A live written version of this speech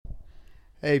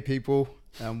Hey people,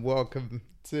 and welcome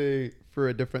to Through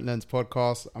a Different Lens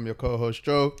podcast. I'm your co-host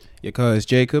Joe, Your co-host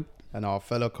Jacob. and our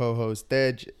fellow co-host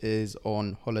Dej is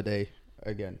on holiday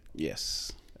again.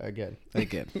 Yes. Again.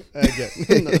 Again. I'm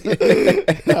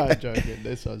joking.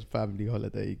 This was family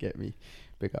holiday, you get me?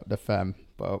 Pick up the fam.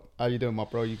 But how you doing, my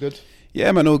bro? You good?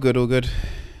 Yeah, man, all good, all good.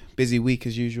 Busy week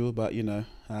as usual, but we're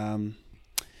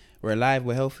alive,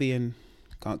 we're healthy, and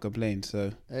can't complain.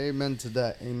 So Amen to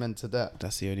that. Amen to that.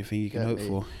 that's the only thing you can Get hope me.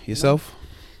 for. Yourself?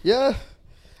 Yeah.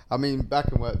 I mean,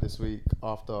 back in work this week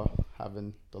after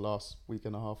having the last week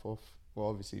and a half off. Well,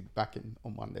 obviously back in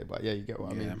on Monday, but yeah, you get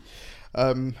what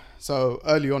I mean. So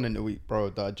early on in the week, bro,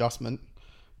 the adjustment,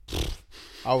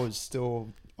 I was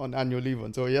still on annual leave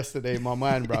until yesterday in my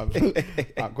mind, bro.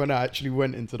 Like when I actually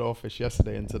went into the office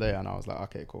yesterday and today, and I was like,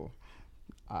 okay, cool.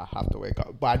 I have to wake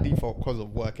up by default because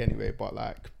of work anyway, but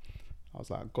like, I was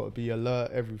like, got to be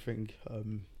alert, everything.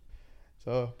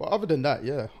 But other than that,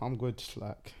 yeah, I'm good.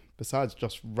 Like, besides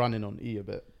just running on E a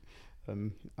bit,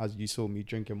 as you saw me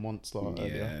drinking Monster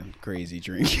earlier. Yeah, crazy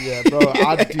drink. Yeah, bro,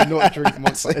 I do not drink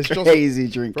Monster. It's just, crazy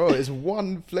drink. bro, it's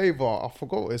one flavor. I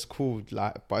forgot what it's called,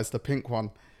 like, but it's the pink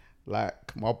one.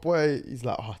 Like, my boy, he's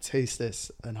like, oh, taste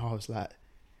this. And I was like,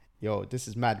 yo, this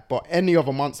is mad. But any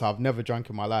other Monster I've never drank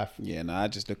in my life. Yeah, no, I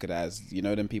just look at it as,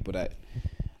 them people that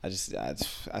I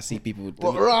see people with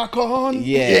What, rock on?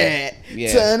 Yeah.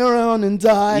 Turn around and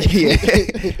die. yeah,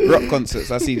 rock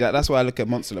concerts. I see that. That's why I look at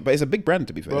Monster. But it's a big brand,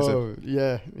 to be fair. Bro,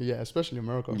 yeah, especially in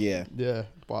America. Yeah.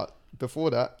 But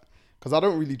before that, because I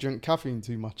don't really drink caffeine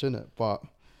too much in it, but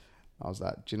I was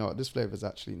like, do you know what, this flavor is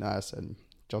actually nice, and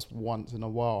just once in a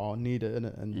while I'll need it in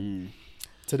it, and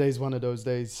today's one of those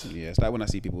days. Yeah, it's like when I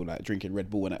see people like drinking Red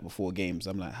Bull and that before games.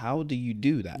 I'm like, how do you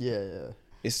do that? Yeah.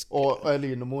 It's Or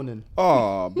early in the morning.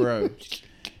 oh, bro.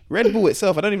 Red Bull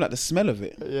itself, I don't even like the smell of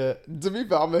it. Yeah, to be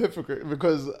fair, I'm a hypocrite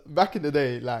because back in the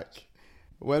day, like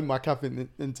when my caffeine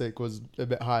intake was a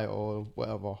bit high or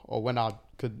whatever, or when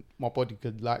my body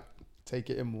could like take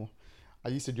it in more, I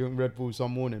used to drink Red Bull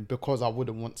some morning because I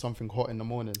wouldn't want something hot in the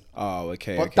morning. Oh,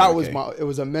 okay. But that was it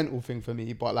was a mental thing for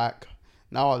me. But like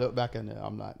now I look back on it,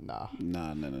 I'm like, nah,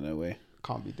 no way.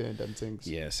 can't be doing them things.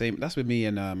 Yeah, same. That's with me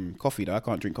and coffee though. I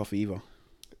can't drink coffee either.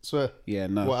 Swear. Yeah,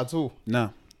 no. What at all?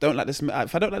 No, don't like the smell.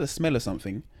 If I don't like the smell of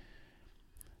something,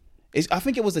 I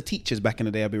think it was the teachers back in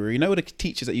the day. You know the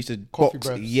teachers that used to Coffee box,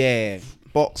 breaths.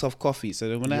 box of coffee.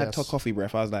 So when I had Yes. coffee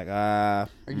breath, I was like, Nah,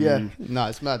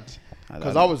 it's mad.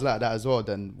 Because don't- I was like that as well.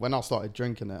 Then when I started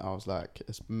drinking it, I was like,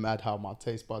 it's mad how my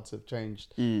taste buds have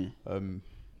changed.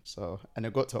 So, and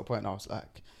it got to a point I was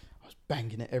like, I was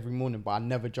banging it every morning, but I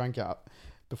never drank it up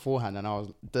beforehand.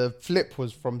 And the flip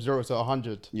was from 0 to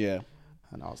 100. Yeah.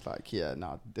 And I was like, yeah,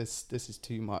 no, this is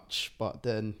too much. But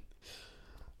then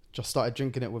just started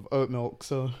drinking it with oat milk.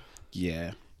 So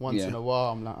Yeah. once in a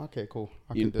while, I'm like, okay, cool,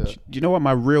 I can do it. Do you know what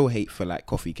my real hate for like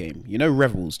coffee came? You know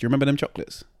Revels. Do you remember them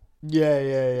chocolates?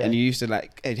 Yeah. And you used to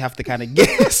like have to kind of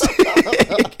guess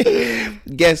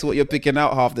guess what you're picking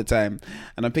out half the time.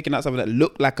 And I'm picking out something that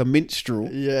looked like a minstrel.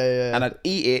 Yeah. And I'd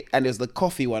eat it, and it was the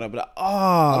coffee one. I'd be like,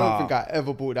 I don't think I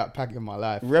ever bought that pack in my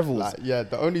life. Revels. Like, yeah,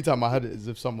 the only time I had it is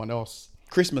if someone else.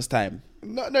 Christmas time.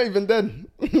 Not even then.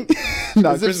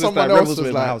 No, As if Christmas someone time, else Revels was were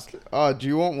in my like, house. oh, do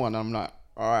you want one? I'm like,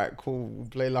 all right, cool, we'll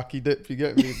play Lucky Dip, you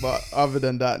get me? But other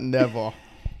than that, never.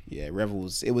 Yeah,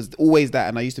 Revels. It was always that,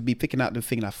 and I used to be picking out the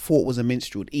thing I thought was a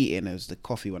minstrel, eat it, and it was the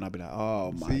coffee one. I'd be like,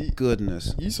 oh my See?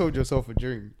 goodness. You sold yourself a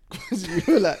dream. Because you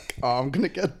were like, oh, I'm going to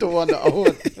get the one that I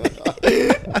want.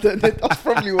 That's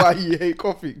probably why you hate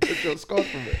coffee, because you're scarred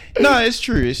from it. No, it's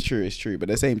true. But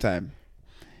at the same time,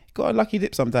 you got a lucky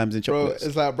dip sometimes in Bro, chocolates.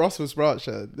 it's like Brussels sprouts.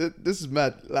 Yeah. This is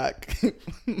mad. Like,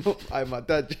 my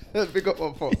dad, pick up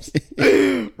my pops.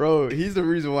 Bro, he's the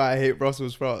reason why I hate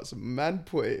Brussels sprouts. Man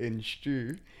put it in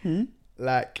stew.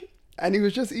 Like, and he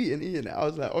was just eating it. I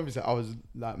was like, obviously, I was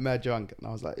like mad drunk. And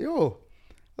I was like, yo,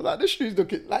 I was like, this stew's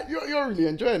looking, like, you're really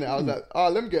enjoying it. I was like, oh,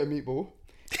 let me get a meatball.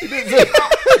 He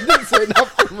didn't say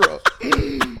nothing, bro.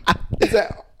 He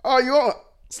said, oh, you want?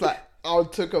 It's like, I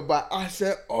took a bite. I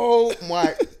said, oh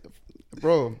my...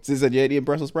 Bro, So you said you ate eating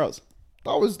Brussels sprouts.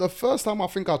 that was the first time I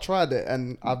think I tried it,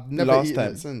 and I've never Last eaten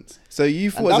time. it since. So you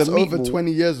And thought it was that's a meatball. over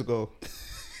 20 years ago.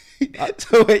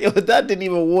 So wait, your dad didn't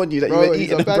even warn you that Bro, you were he's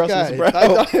eating a a bad Brussels guy.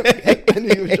 sprout.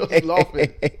 And he was just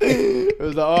laughing. It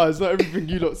was like, oh, it's not everything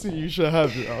you don't see you should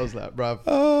have. I was like, bruv.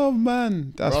 Oh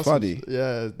man, that's Brussels- funny.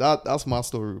 Yeah, that's my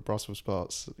story with Brussels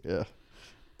sprouts. Yeah,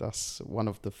 that's one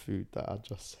of the food that I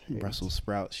just hate. Brussels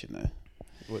sprouts, you know.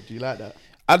 What, do you like that?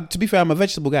 To be fair, I'm a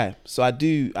vegetable guy, so I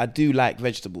do like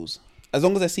vegetables as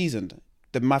long as they're seasoned.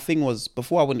 My thing was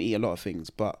before I wouldn't eat a lot of things,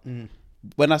 but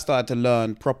when I started to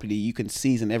learn properly, you can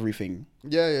season everything.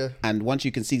 Yeah. And once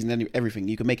you can season everything,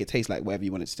 you can make it taste like whatever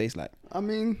you want it to taste like. I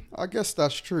mean, I guess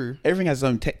that's true. Everything has its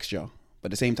own texture, but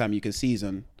at the same time, you can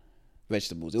season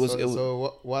vegetables.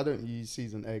 Why don't you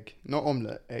season egg? Not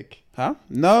omelette, egg. Huh?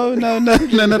 No.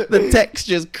 The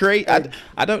texture's great.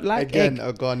 I don't like Again, egg.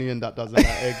 a Ghanaian that doesn't like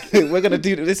egg. We're gonna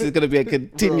do this. Is gonna be a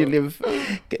continuative.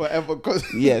 Forever,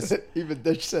 because Yes. even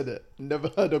Desh said it. Never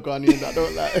heard of Ghanaian that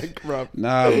don't like egg, bro.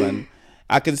 Nah, man.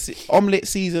 I can see omelette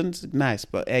seasoned, nice,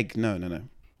 but egg, no.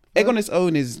 Egg on its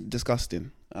own is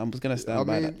disgusting. I'm just gonna stand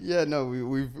by that. Yeah, no,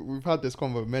 we've had this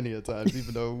convo many a times,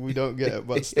 even though we don't get it,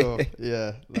 but still,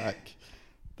 yeah, like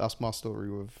that's my story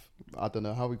with, I don't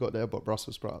know how we got there, but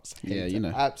Brussels sprouts. Yeah, you know,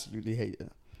 absolutely hate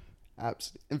it.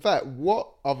 Absolutely. In fact, what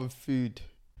other food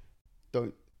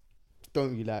don't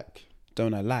you like?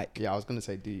 Don't I like? Yeah, I was gonna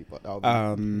say do you, but that would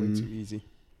be way too easy.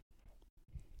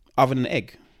 Other than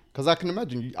egg. Because I can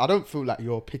imagine, I don't feel like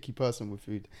you're a picky person with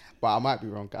food, but I might be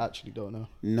wrong. I actually don't know.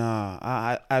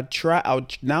 Nah, I'll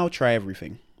now try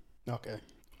everything. Okay.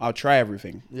 I'll try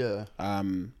everything. Yeah.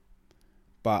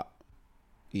 But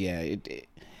yeah,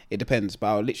 it depends. But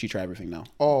I'll literally try everything now.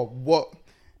 Oh, what?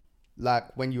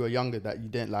 Like when you were younger, that you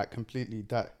didn't like completely.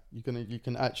 That you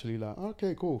can actually like.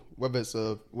 Okay, cool. Whether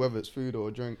it's food or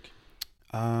a drink.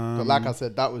 But like I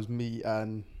said, that was me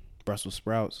and Brussels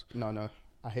sprouts. No.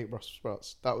 I hate Brussels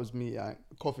sprouts. That was me.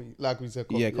 Coffee, like we said,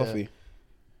 coffee. Yeah, coffee.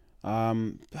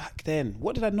 Back then,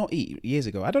 what did I not eat years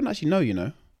ago? I don't actually know, you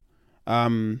know.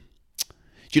 Do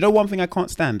you know one thing I can't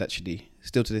stand, actually,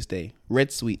 still to this day?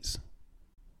 Red sweets.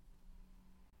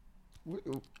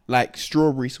 Like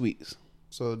strawberry sweets.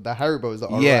 So the Haribos that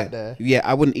are right there. Yeah,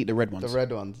 I wouldn't eat the red ones. The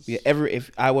red ones. Yeah,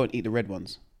 if I won't eat the red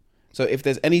ones. So if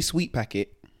there's any sweet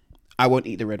packet, I won't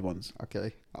eat the red ones.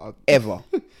 Okay. Ever.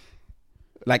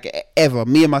 Like ever,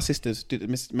 me and my sisters,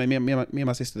 me and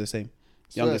my sister the same.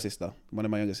 Younger sister, one of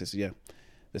my younger sisters, yeah,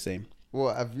 the same.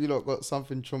 What, have you lot got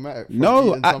something traumatic?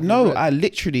 I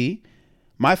literally,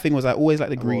 my thing was I always like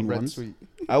the green ones. Sweet.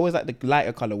 I always like the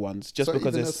lighter color ones, just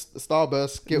because it's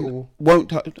Starburst, Skittle.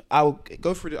 I'll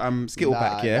go through the Skittle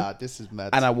pack, yeah. Nah, this is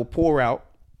mad. And I will pour out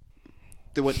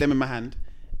them in my hand,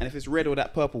 and if it's red or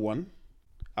that purple one,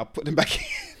 I'll put them back in.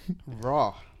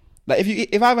 Raw. Like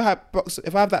if I have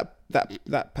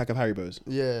that pack of Haribos,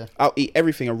 yeah, I'll eat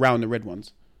everything around the red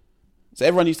ones. So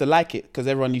everyone used to like it because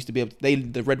everyone used to be able to,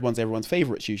 the red ones are everyone's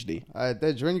favorites usually.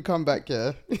 Dej, when you come back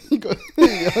here,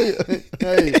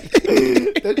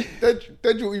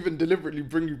 Dej will even deliberately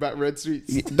bring you back red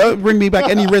sweets. Don't bring me back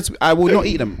any red sweets. I will not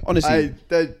eat them, honestly.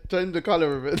 Dej, change the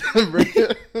colour of it.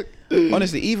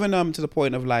 Honestly, even to the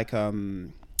point of like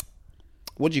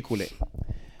what do you call it?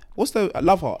 What's the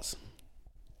Love Hearts?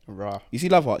 Raw. You see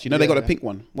Love Hearts? You know they got a pink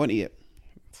one. Won't eat it.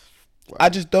 Wow. I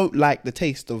just don't like the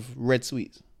taste of red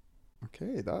sweets.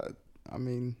 Okay,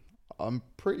 I'm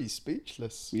pretty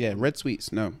speechless. Yeah, red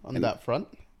sweets, no. On that front.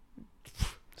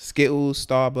 Skittles,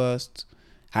 Starburst,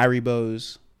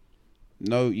 Haribos.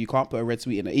 No, you can't put a red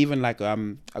sweet in it. Even like I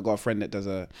got a friend that has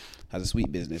a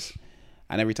sweet business,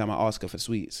 and every time I ask her for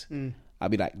sweets, I'll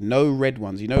be like, no red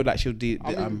ones. You know, like she'll do.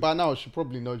 By now she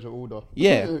probably knows your order.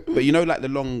 Yeah, but you know, like the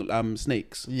long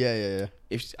snakes. Yeah.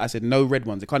 If I said no red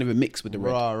ones, it can't even mix with the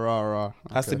red. Raw.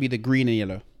 Okay. Has to be the green and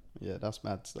yellow. Yeah, that's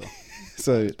mad still.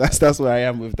 So that's where I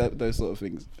am with those sort of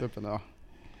things. Flipping out.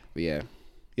 But yeah,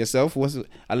 yourself.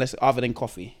 Unless other than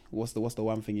coffee, what's the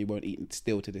one thing you won't eat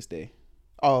still to this day?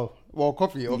 Oh well,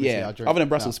 coffee. Obviously, yeah. I drink. Other than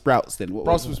Brussels sprouts, then what?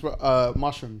 Brussels sprouts,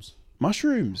 mushrooms.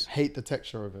 Mushrooms. Hate the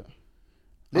texture of it.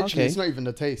 Literally, It's not even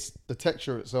the taste. The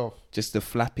texture itself. Just the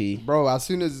flappy. Bro, as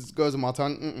soon as it goes in my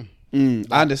tongue,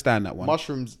 I understand that one.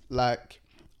 Mushrooms, like,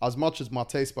 as much as my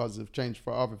taste buds have changed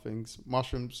for other things,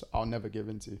 mushrooms I'll never give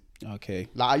into. Okay.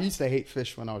 Like, I used to hate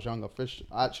fish when I was younger.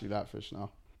 I actually like fish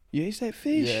now. You used to hate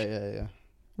fish? Yeah.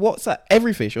 What's that?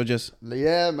 Every fish or just?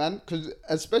 Yeah, man. Because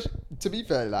especially, to be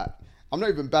fair, like, I'm not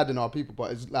even bad in our people,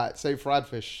 but it's like, say fried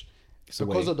fish.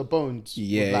 Because of the bones,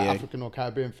 African or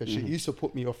Caribbean fish, it used to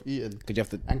put me off eating.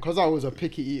 And because I was a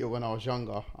picky eater when I was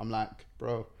younger, I'm like,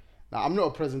 bro, I'm not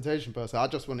a presentation person. I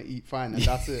just want to eat fine, and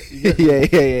that's it.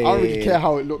 Yeah. I don't really care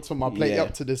how it looks on my plate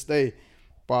up to this day.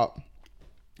 But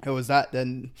it was that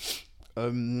then,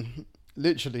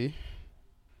 literally,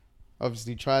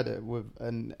 obviously tried it with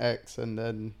an ex, and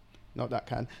then not that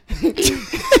kind.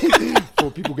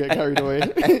 Before people get carried away.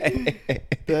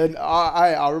 Then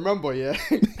I remember, yeah.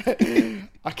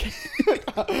 I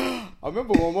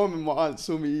remember my mom and my aunt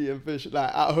saw me eating fish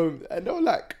like at home, and they were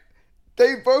like,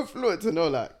 they both looked and they were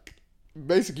like,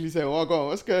 basically saying, "Oh God,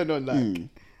 what's going on?" Like,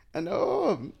 And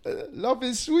love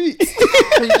is sweet.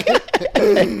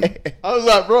 I was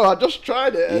like, bro, I just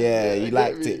tried it. Yeah, you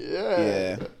liked it.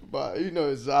 Yeah. But who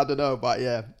knows? I don't know. But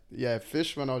yeah,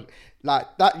 fish when I was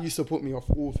like that used to put me off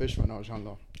all fish when I was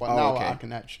younger. But now I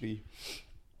can actually.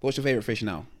 What's your favorite fish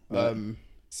now?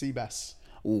 Sea bass.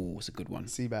 Oh, it's a good one.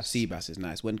 Sea bass. Sea bass is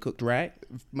nice when cooked right.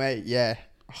 Mate, yeah.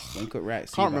 When cooked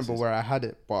right. Can't remember where I had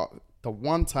it, but the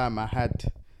one time I had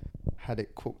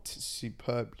it cooked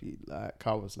superbly, like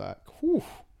I was like, whew.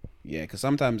 Yeah, because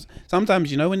sometimes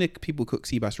you know when people cook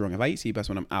sea bass wrong. If I eat sea bass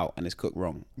when I'm out and it's cooked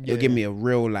wrong, it'll give me a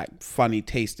real like funny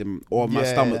taste, or my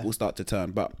stomach will start to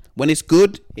turn. But when it's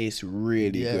good, it's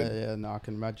really good. Yeah, no, I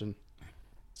can imagine.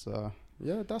 So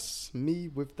yeah, that's me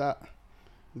with that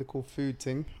little food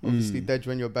thing. Obviously, Dej,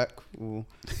 when you're back, we'll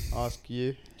ask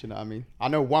you. Do you know what I mean? I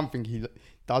know one thing he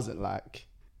doesn't like,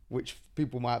 which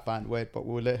people might find weird, but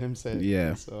we'll let him say it.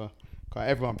 Yeah. So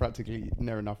everyone practically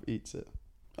near enough eats it.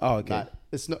 Oh, okay. Like,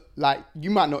 it's not like you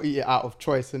might not eat it out of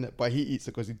choice, innit? But he eats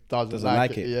it because he doesn't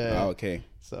like it. Yeah. Oh, okay.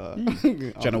 So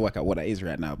trying to work out what that is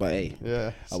right now, but hey,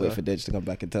 yeah. I'll wait for Dej to come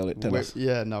back and tell us.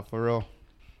 Yeah, no, for real.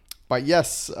 But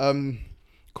yes,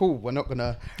 cool. We're not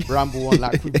gonna ramble on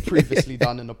like we've previously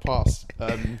done in the past.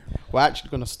 We're actually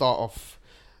gonna start off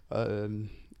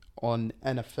on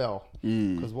NFL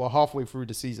because we're halfway through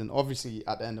the season. Obviously,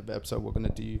 at the end of the episode, we're gonna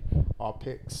do our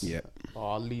picks,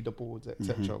 our leaderboards,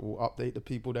 etc. We'll update the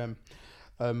people then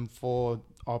for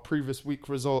our previous week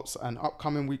results and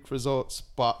upcoming week results.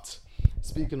 But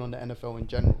speaking on the NFL in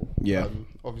general,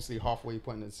 obviously halfway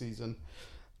point in the season,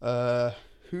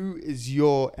 who is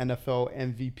your NFL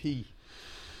MVP?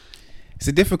 It's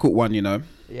a difficult one, you know.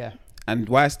 Yeah. And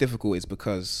why it's difficult is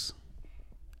because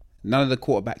none of the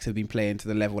quarterbacks have been playing to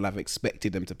the level I've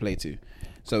expected them to play to.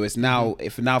 So it's now,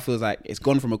 it now feels like it's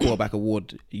gone from a quarterback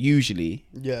award usually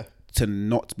to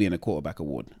not being a quarterback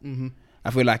award.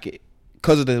 I feel like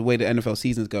because of the way the NFL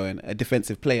season's going, a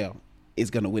defensive player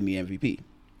is going to win the MVP.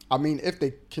 I mean, if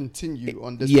they continue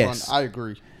on this run, I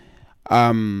agree.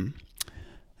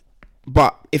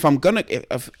 But if I'm gonna,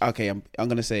 I'm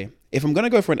gonna say, if I'm gonna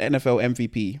go for an NFL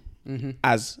MVP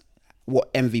as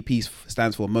what MVP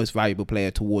stands for, most valuable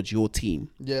player towards your team,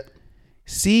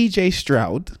 CJ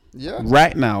Stroud,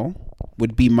 right now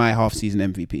would be my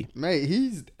half-season MVP. Mate,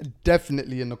 he's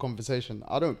definitely in the conversation.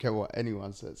 I don't care what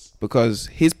anyone says, because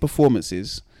his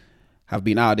performances have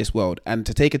been out of this world, and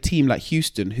to take a team like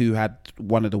Houston, who had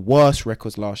one of the worst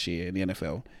records last year in the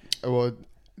NFL, well,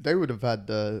 they would have had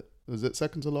the. Was it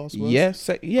second to last worst? Yeah,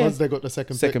 because they got the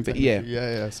second pick.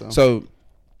 Yeah. So,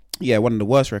 one of the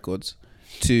worst records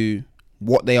to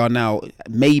what they are now,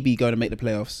 maybe going to make the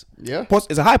playoffs. Yeah,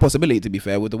 it's a high possibility, to be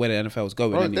fair, with the way the NFL is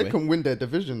going. Anyway, they can win their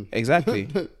division exactly.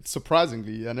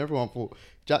 Surprisingly, and everyone thought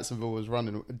Jacksonville was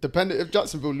running. Depending if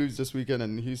Jacksonville lose this weekend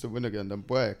and Houston win again, then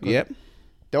boy,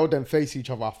 they'll then face each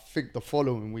other. I think the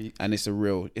following week, and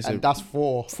that's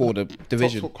for the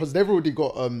division, because they've already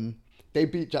got They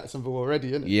beat Jacksonville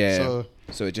already, innit? Yeah.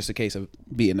 So it's just a case of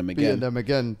beating them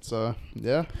again. So,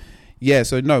 yeah. Yeah,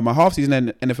 so no, my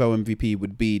half-season NFL MVP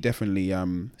would be definitely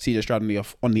CJ Stroud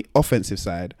on the offensive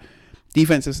side.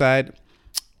 Defensive side,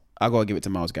 I got to give it to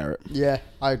Myles Garrett. Yeah,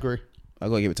 I agree. I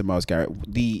got to give it to Myles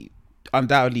Garrett. The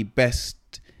undoubtedly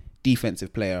best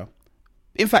defensive player.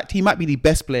 In fact, he might be the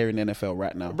best player in the NFL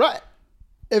right now. Right.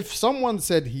 If someone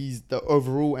said he's the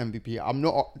overall MVP, I'm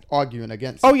not arguing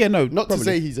against it. Oh, yeah, no. Not probably. To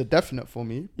say he's a definite for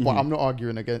me, but I'm not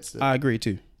arguing against it. I agree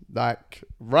too. Like,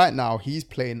 right now, he's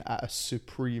playing at a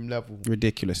supreme level.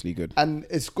 Ridiculously good. And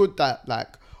it's good that, like,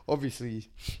 obviously,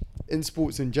 in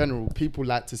sports in general, people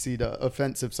like to see the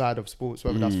offensive side of sports,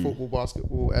 whether that's football,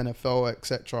 basketball, NFL,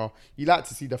 etc. You like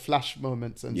to see the flash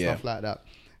moments and stuff like that,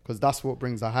 because that's what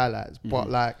brings the highlights. But,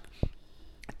 like,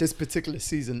 this particular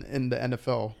season in the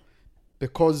NFL,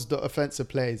 because the offensive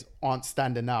players aren't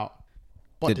standing out,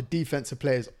 but the defensive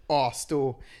players are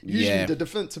still. Usually the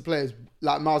defensive players,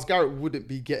 like Myles Garrett, wouldn't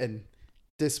be getting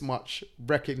this much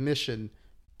recognition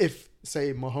if,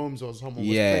 say, Mahomes or someone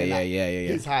was playing at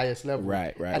his highest level.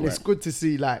 Right. And it's good to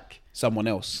see, like... someone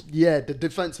else. Yeah, the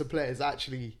defensive players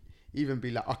actually even be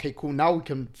like, okay, cool, now we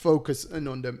can focus in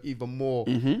on them even more.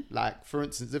 Like, for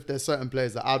instance, if there's certain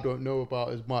players that I don't know about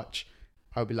as much,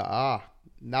 I'll be like,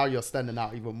 now you're standing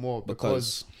out even more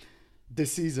because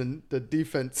this season the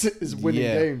defense is winning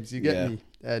games. You get me?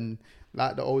 And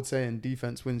like the old saying,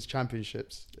 defense wins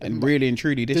championships. And really and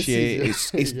truly, this year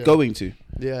it's going to.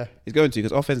 Yeah, it's going to,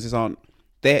 because offenses aren't.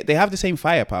 They have the same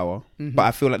firepower, but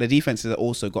I feel like the defenses have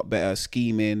also got better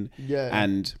scheming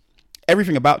and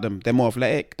everything about them. They're more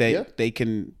athletic. They get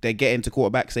into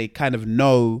quarterbacks. They kind of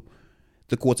know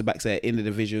the quarterbacks that are in the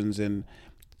divisions, and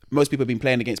most people have been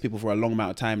playing against people for a long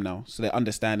amount of time now, so they're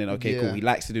understanding. Okay, Yeah. cool. He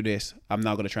likes to do this. I'm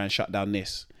now going to try and shut down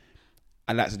this.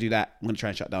 I like to do that. I'm going to try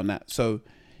and shut down that. So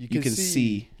you can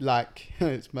see like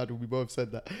it's mad. We both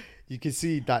said that. You can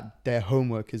see that their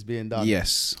homework is being done.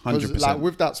 yes, 'Cause, 100%. like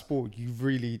with that sport,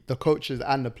 the coaches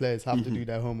and the players have to do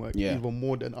their homework Yeah. even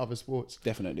more than other sports.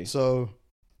 Definitely. So,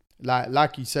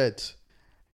 like you said,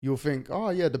 you'll think, oh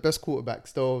yeah, the best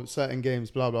quarterbacks, though certain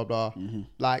games, blah blah blah.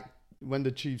 Like when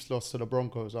the Chiefs lost to the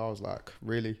Broncos, I was like,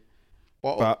 really?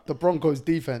 But the Broncos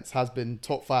defense has been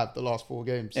top 5 the last 4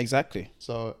 games. Exactly.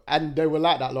 So, and they were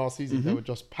like that last season. They were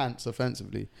just pants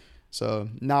offensively. So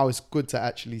now it's good to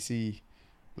actually see,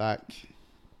 like,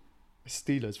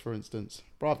 Steelers, for instance.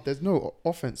 Bro, there's no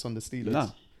offense on the Steelers.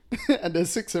 No. And they're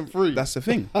 6-3. That's the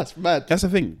thing. That's mad. That's the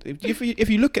thing. If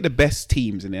you look at the best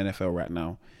teams in the NFL right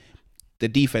now, the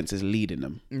defense is leading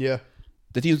them. Yeah.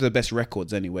 The teams with the best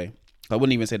records, anyway. I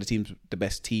wouldn't even say the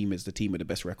best team is the team with the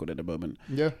best record at the moment.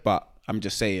 Yeah. But I'm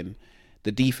just saying,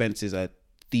 the defense is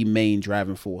the main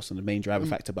driving force and the main driving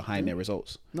factor behind their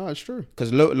results. No, it's true.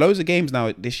 Because loads of games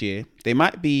now this year, they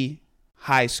might be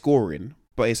high scoring,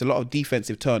 but it's a lot of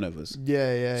defensive turnovers.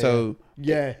 Yeah. So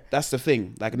yeah. that's the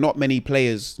thing. Like, not many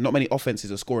offenses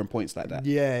are scoring points like that.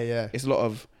 Yeah. It's a lot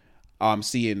of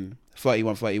seeing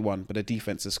 31-31, but the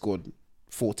defense has scored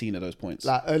 14 of those points.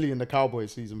 Like early in the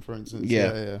Cowboys season, for instance.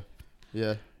 Yeah.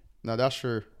 No, that's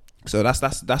true. So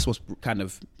that's what's kind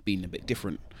of been a bit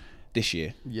different this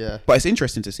year. Yeah. But it's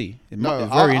interesting to see. It's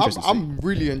very interesting to see. I'm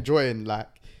really enjoying, like,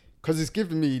 because it's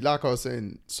given me, like I was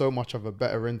saying, so much of a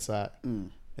better insight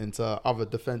into other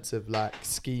defensive, like,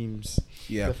 schemes,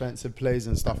 defensive plays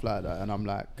and stuff like that. And I'm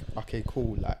like, okay,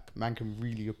 cool. Like, man can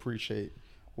really appreciate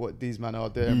what these men are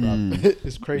doing, bro.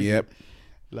 It's crazy. Yep.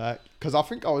 Like, because I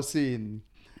think I was seeing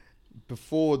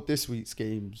before this week's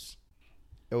games,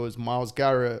 it was Myles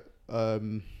Garrett,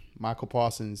 Michael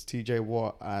Parsons, TJ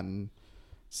Watt, and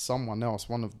someone else,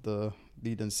 one of the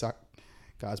leading sack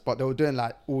guys. But they were doing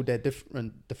like all their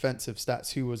different defensive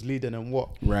stats, who was leading and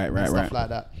what, stuff like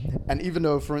that. And even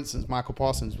though, for instance, Michael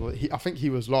Parsons, I think he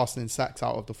was last in sacks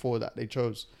out of the 4 that they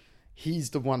chose. He's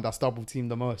the one that's double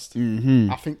teamed the most.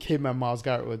 I think him and Myles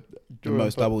Garrett were the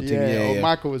most double teamed. Yeah.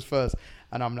 Michael was first.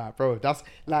 And I'm like, bro, that's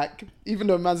like, even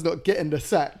though man's not getting the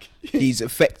sack, he's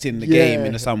affecting the game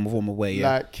in some form of way.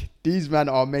 Yeah. Like, these men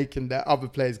are making their other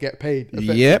players get paid.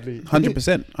 Yep,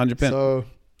 100%. So,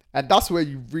 and that's where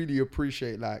you really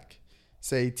appreciate, like,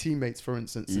 say teammates, for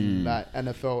instance, in like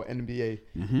NFL,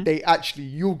 NBA, they actually,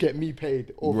 you'll get me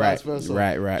paid or vice versa.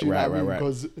 Right.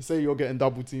 Because say you're getting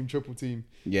double team, triple team,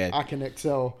 I can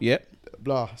excel. Yep.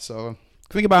 Blah. So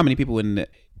think about how many people in the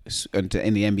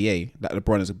NBA that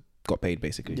LeBron has got paid,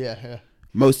 basically. Yeah.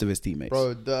 Most of his teammates.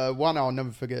 Bro, the one I'll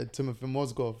never forget, Timothy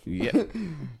Mozgov. Yeah.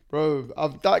 Bro,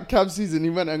 that camp season,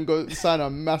 he went and signed a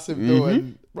massive deal.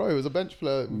 And, bro, he was a bench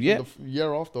player the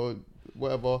year after,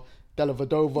 whatever.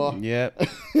 Dellavedova. Yeah.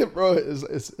 Bro,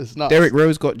 it's nuts. Derrick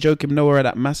Rose got Joakim Noah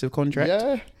that massive contract.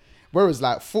 Yeah. Whereas,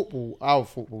 like, our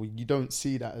football, you don't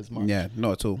see that as much. Yeah,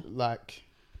 not at all. Like,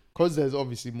 because there's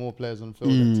obviously more players on the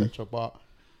field, etc. But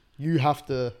you have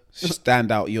to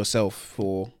stand out yourself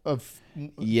for.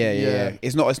 Yeah.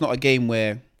 It's not a game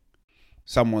where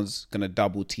someone's gonna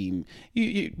double team.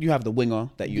 You have the winger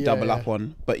that you double up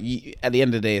on, but at the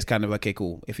end of the day, it's kind of okay,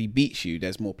 cool. If he beats you,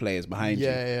 there's more players behind you.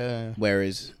 Yeah.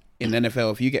 Whereas in the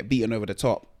NFL, if you get beaten over the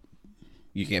top,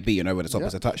 you get beaten over the top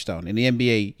as a touchdown. In the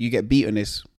NBA, you get beaten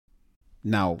as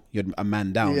now you're a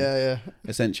man down. Yeah.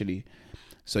 Essentially.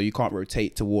 So you can't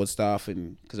rotate towards stuff,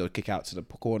 and because it'll kick out to the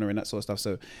corner and that sort of stuff.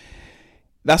 So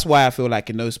that's why I feel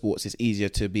like in those sports it's easier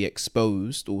to be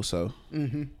exposed. Also,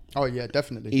 oh yeah,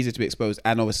 definitely easier to be exposed,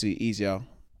 and obviously easier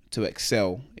to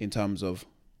excel in terms of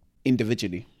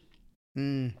individually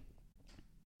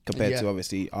compared to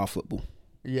obviously our football.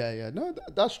 Yeah. No,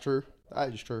 that's true.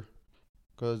 That is true.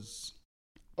 Because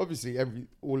obviously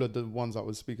all of the ones that I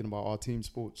was speaking about are team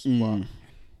sports, but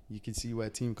you can see where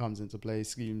team comes into play,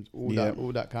 schemes, all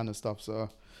that kind of stuff. So,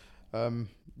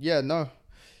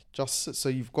 just so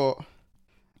you've got.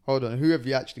 Hold on, who have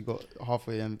you actually got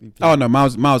halfway MVP? Oh no,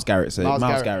 Myles Garrett. So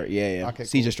Myles Garrett. Yeah. Okay,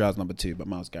 CJ Stroud's number 2, but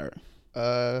Myles Garrett.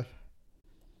 All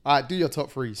right, do your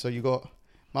top 3. So you got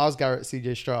Myles Garrett,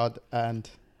 CJ Stroud, and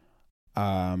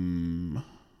I'll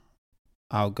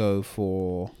go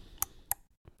for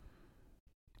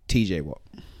TJ Watt.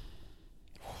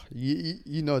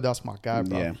 You know that's my guy,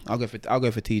 bro. Yeah, I'll go for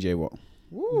TJ Watt.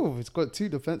 Ooh, it's got 2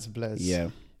 defensive players. Yeah.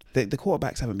 The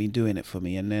quarterbacks haven't been doing it for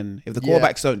me, and then if the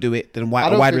quarterbacks don't do it, then a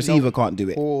wide receiver can't do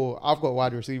it. Oh, I've got a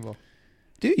wide receiver.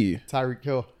 Do you? Tyreek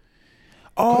Hill.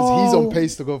 Oh, because he's on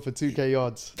pace to go for 2K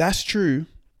yards. That's true.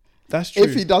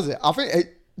 If he does it, I think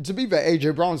to be fair,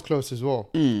 AJ Brown's close as well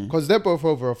because they're both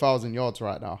over 1,000 yards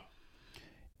right now.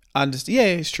 Yeah,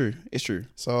 it's true. It's true.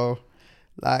 So,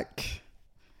 like,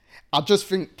 I just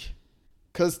think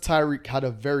because Tyreek had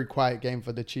a very quiet game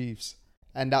for the Chiefs,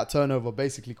 and that turnover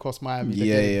basically cost Miami the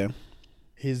game.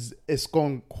 It's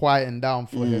gone quieting down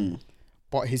for him.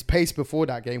 But his pace before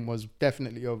that game was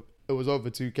definitely it was over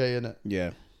 2K, innit?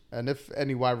 Yeah. And if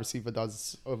any wide receiver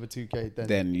does over 2K,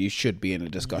 then you should be in a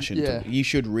discussion. Yeah. You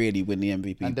should really win the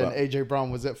MVP. And then AJ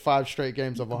Brown was at 5 straight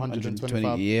games of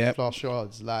 125 plus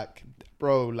yards. Like,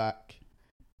 bro, like,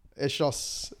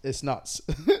 it's nuts.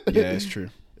 Yeah, it's true.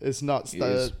 It's nuts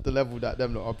the level that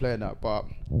them lot are playing at. But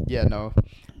yeah, no,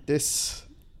 this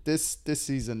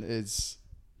season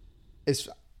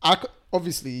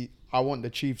obviously I want the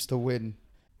Chiefs to win,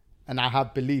 and I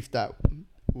have belief that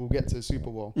we'll get to the Super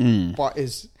Bowl. But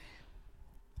it's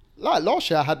like last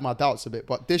year I had my doubts a bit,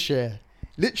 but this year,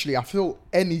 literally, I feel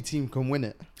any team can win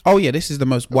it. Oh yeah, this is the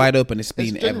most wide open it's been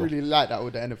ever. It's generally like that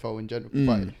with the NFL in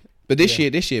general. But this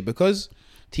year, because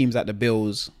teams like the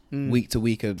Bills, week to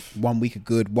week, 1 week are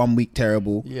good, 1 week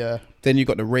terrible. Yeah. Then you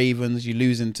got the Ravens. You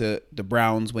losing to the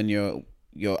Browns when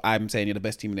I'm saying you're the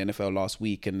best team in the NFL last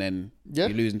week, and then you're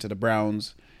losing to the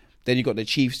Browns. Then you got the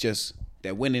Chiefs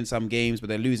they're winning some games, but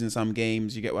they're losing some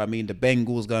games. You get what I mean? The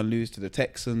Bengals gonna lose to the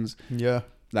Texans. Yeah.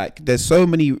 Like, there's so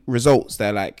many results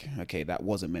that are like, okay, that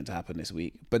wasn't meant to happen this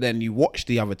week. But then you watch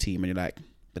the other team and you're like,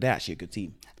 but they're actually a good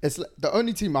team. It's like the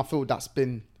only team I feel that's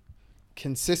been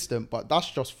consistent, but that's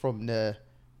just from the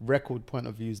record point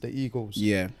of view, is the Eagles.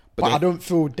 Yeah. But I don't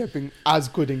feel they've been as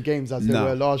good in games as they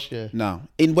were last year. No.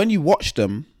 When you watch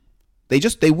them,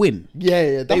 they win.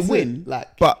 Yeah, they win.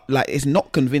 But it's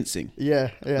not convincing.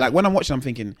 Yeah. Like, when I'm watching, I'm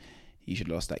thinking, you should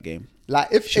have lost that game. Like,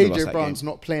 if AJ Brown's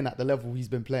not playing at the level he's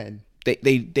been playing,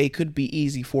 they could be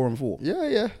easy 4-4.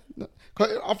 Yeah.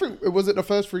 I think was it the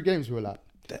first 3 games we were like,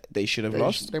 they should have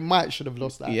lost. They might should have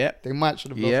lost that. Yeah. They might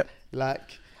should have lost. Yeah.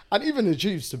 Like, and even the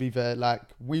Chiefs, to be fair, like,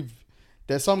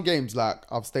 there's some games like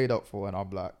I've stayed up for and I'm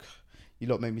like, you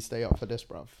lot made me stay up for this,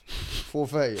 bruv.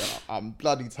 4:30, I'm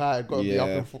bloody tired. Got to be up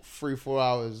in 3-4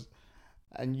 hours,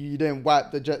 and you didn't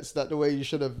wipe the Jets the way you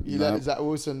should have. You let Zach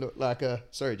Wilson look like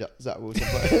Zach Wilson,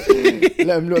 but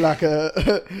let him look like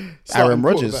a Aaron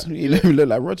Rodgers. You let him look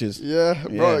like Rodgers. Yeah,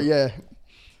 bro. Yeah.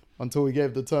 Until we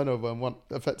gave the turnover and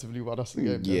effectively won us the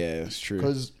game. Yeah, it's true.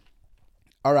 Because,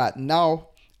 all right, now,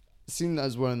 seeing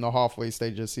as we're in the halfway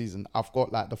stage of the season, I've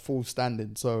got like the full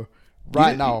standing. So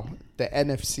right now, the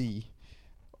NFC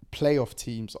playoff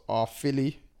teams are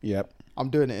Philly. Yep. I'm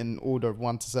doing it in order of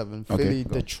 1 to 7. Okay, Philly,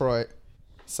 go. Detroit,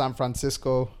 San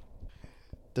Francisco,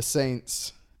 the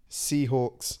Saints,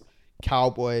 Seahawks,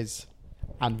 Cowboys,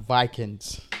 and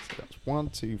Vikings. So that's 1,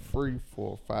 2, 3,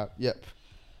 4, 5. Yep.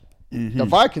 Mm-hmm. The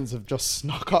Vikings have just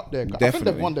snuck up there. Definitely. I think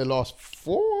they've won their last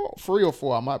 3 or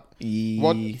 4. I might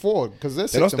 4 because they're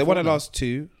 6 They won the last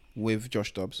 2 with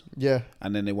Josh Dobbs. Yeah,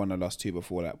 and then they won the last 2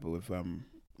 before that, but with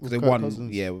they Kirk won.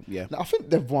 Cousins. Yeah. I think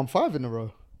they've won 5 in a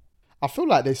row. I feel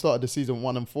like they started the season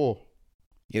 1-4.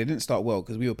 Yeah, they didn't start well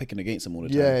because we were picking against them all the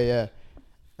time. Yeah.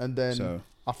 And then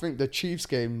I think the Chiefs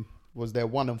game was their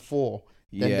 1-4.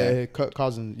 Then their Kirk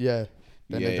Cousins. Yeah.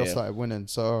 Then they just started winning.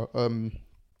 So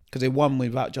because they won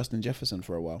without Justin Jefferson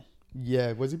for a while.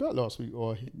 Yeah, was he back last week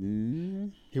or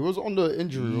he was on the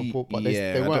injury report, but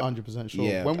they weren't 100% sure.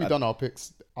 Yeah, when we done our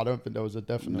picks, I don't think there was a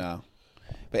definite. No,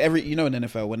 but in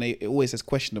NFL when it always says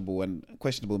questionable, and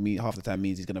questionable half the time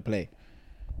means he's gonna play.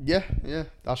 Yeah,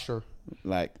 that's true.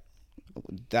 Like,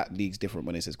 that league's different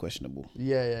when it says questionable.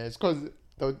 Yeah, it's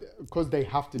because they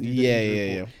have to do. The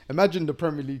injury report. Imagine the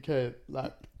Premier League here,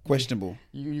 like questionable.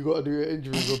 You got to do an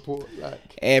injury report,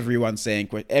 like everyone's saying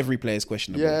every player's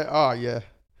questionable. Yeah, yeah.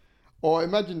 Or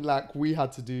imagine like we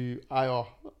had to do IR.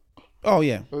 Oh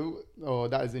yeah. Oh,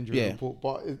 that is injury report.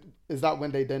 But is that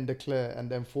when they then declare and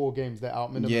then 4 games they're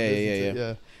out minimum?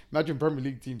 Yeah. Imagine Premier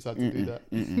League teams had to do that.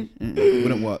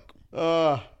 Wouldn't work.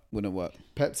 Wouldn't work.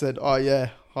 Pep said, "Oh yeah,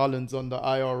 Haaland's on the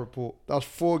IR report. That's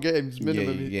 4 games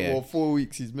minimum, or 4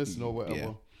 weeks he's missing or whatever."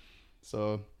 Yeah.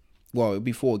 So, well, it'd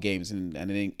be 4 games, and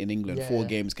in England, 4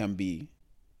 games can be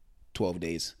 12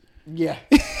 days. Yeah,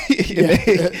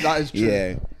 that is true.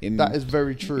 Yeah, that is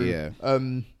very true. Yeah.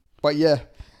 But yeah,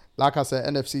 like I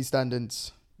said, NFC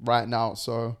standings right now.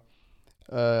 So,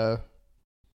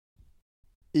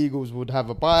 Eagles would have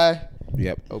a bye.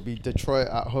 Yep. It'll be Detroit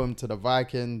at home to the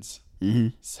Vikings. Mm-hmm.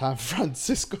 San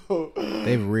Francisco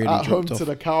they've really at home off. to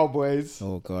the Cowboys.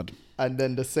 Oh God. And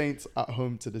then the Saints at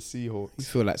home to the Seahawks. I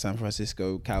feel like San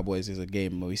Francisco Cowboys is a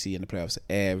game where we see in the playoffs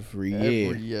every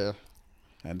year.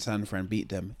 And San Fran beat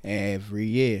them every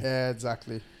year. Yeah,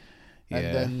 exactly. Yeah.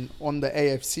 And then on the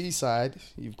AFC side,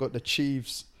 you've got the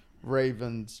Chiefs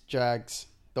Ravens, Jags,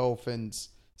 Dolphins,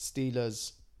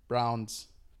 Steelers, Browns,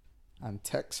 and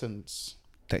Texans.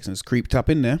 Texans creeped up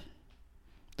in there.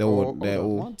 They're all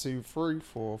 1, 2, 3,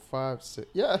 4, 5, 6.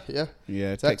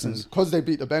 Yeah. Texans. Because they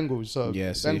beat the Bengals, so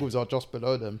Yeah, the Bengals are just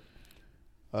below them.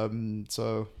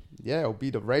 So yeah, it'll be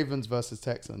the Ravens versus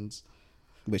Texans.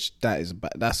 Which it'd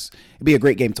be a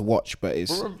great game to watch, but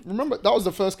it's Remember that was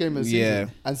the first game of the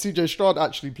season, and CJ Stroud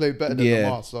actually played better than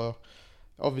Lamar. So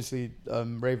obviously,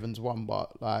 Ravens won,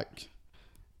 but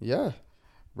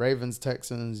Ravens,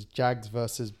 Texans, Jags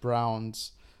versus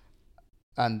Browns,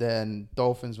 and then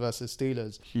Dolphins versus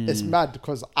Steelers. It's mad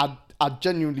because I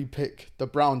genuinely pick the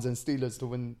Browns and Steelers to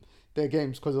win their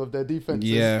games because of their defenses.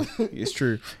 Yeah, it's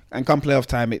true. And come playoff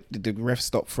time, the refs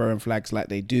stop throwing flags like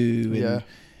they do. And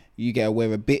you get away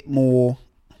with a bit more.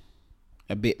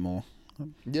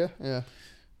 Yeah.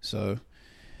 So,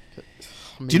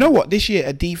 do you know what? This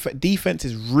year, defense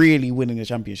is really winning the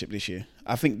championship this year.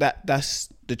 I think that's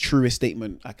the truest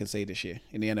statement I can say this year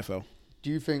in the NFL. Do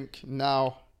you think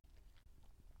now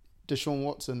Deshaun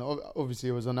Watson, obviously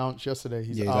it was announced yesterday,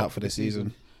 he's out for the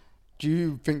season. Do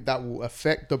you think that will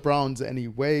affect the Browns any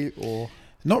way, or?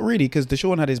 Not really, because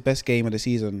Deshaun had his best game of the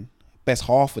season, best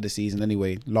half of the season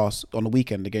anyway, on the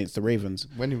weekend against the Ravens.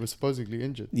 When he was supposedly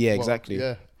injured. Yeah, exactly.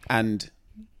 Yeah. And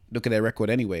look at their record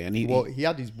anyway. And he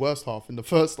had his worst half in the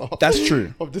first half. That's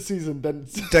true. Of the season. Then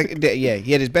yeah,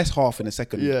 he had his best half in the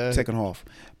second half.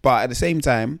 But at the same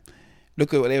time,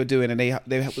 look at what they were doing, and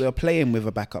they were playing with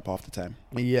a backup half the time.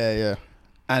 Yeah.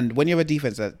 And when you have a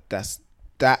defense that's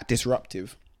that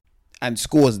disruptive and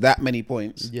scores that many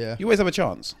points, you always have a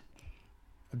chance.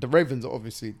 The Ravens,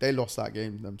 obviously, they lost that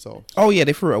game themselves. Oh, yeah,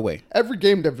 they threw it away. Every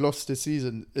game they've lost this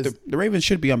season is... The Ravens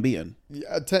should be unbeaten.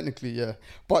 Yeah, technically, yeah.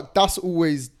 But that's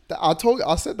always... I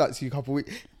said that to you a couple of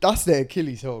weeks. That's their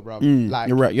Achilles heel, bro.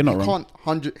 You're right, you're not wrong.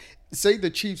 Say the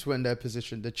Chiefs were in their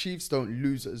position. The Chiefs don't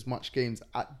lose as much games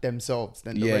at themselves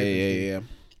than the Ravens do. Yeah.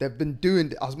 They've been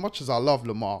doing... As much as I love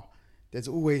Lamar, there's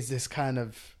always this kind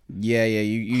of... Yeah.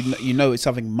 You know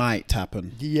something might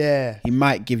happen. Yeah. He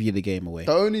might give you the game away.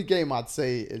 The only game I'd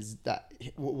say is that,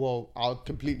 well, I'll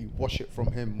completely wash it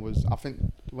from him was, I think,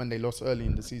 when they lost early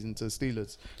in the season to the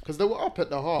Steelers. Because they were up at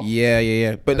the half.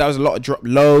 Yeah. But that was a lot of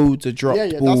loads of dropped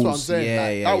balls. Yeah, that's what I'm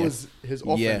saying. That was his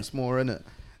offense more, innit?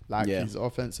 His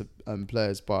offensive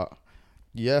players. But,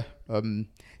 do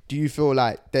you feel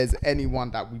like there's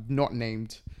anyone that we've not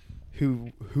named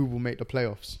who will make the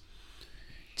playoffs?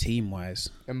 Team-wise.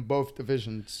 In both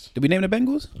divisions. Did we name the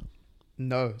Bengals?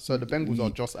 No. So the Bengals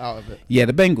are just out of it. Yeah,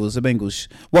 the Bengals.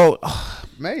 Well...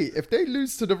 Mate, if they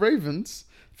lose to the Ravens,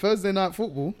 Thursday Night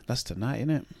Football... That's tonight,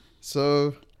 innit?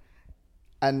 So...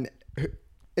 And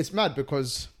it's mad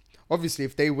because, obviously,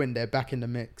 if they win, they're back in the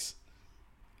mix.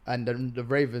 And then the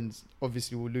Ravens,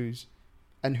 obviously, will lose.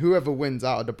 And whoever wins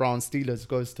out of the Browns Steelers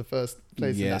goes to first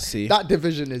place. Yeah, that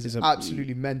division is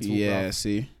absolutely mental, yeah, bro.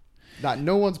 See? Like,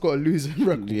 no one's got a losing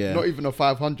record. Yeah. Not even a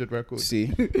 500 record. See,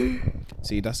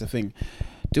 that's the thing.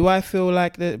 Do I feel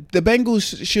like the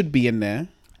Bengals should be in there?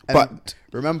 But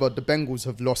remember, the Bengals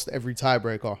have lost every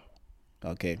tiebreaker.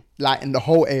 Okay. Like, in the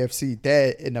whole AFC,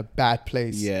 they're in a bad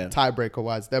place. Yeah.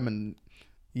 Tiebreaker-wise. In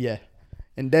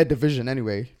their division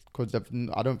anyway. Because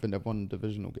I don't think they've won the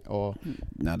divisional game.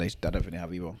 No, I don't think they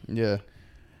have either. Yeah.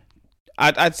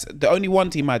 The only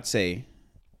one team I'd say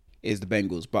is the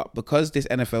Bengals, but because this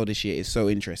NFL this year is so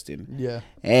interesting,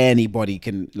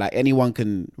 anyone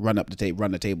can run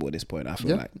the table at this point. I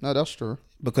feel like no, that's true.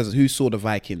 Because who saw the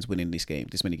Vikings winning this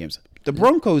many games? The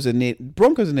Broncos are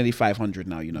nearly 500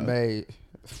 now. You know, mate.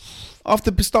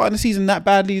 After starting the season that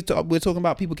badly, we're talking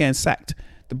about people getting sacked.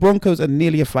 The Broncos are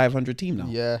nearly a 500 team now.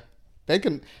 Yeah, they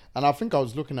can, and I think I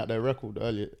was looking at their record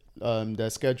earlier, their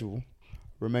schedule.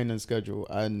 Remaining schedule,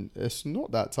 and it's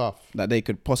not that tough. That they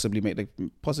could possibly make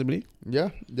possibly. Yeah,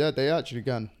 they actually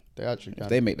can. If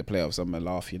they make the playoffs, I'm gonna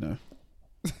laugh. You know,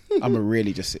 I'm gonna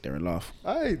really just sit there and laugh.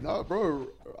 Hey, no, bro.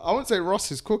 I wouldn't say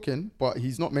Ross is cooking, but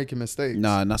he's not making mistakes.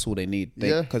 Nah, and that's all they need.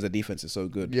 Because the defense is so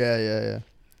good. Yeah.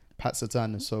 Pat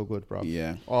Surtain is so good, bro.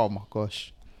 Yeah. Oh my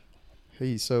gosh,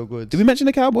 he's so good. Did we mention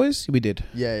the Cowboys? We did.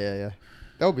 Yeah.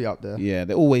 They'll be up there. Yeah,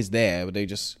 they're always there, but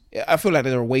I feel like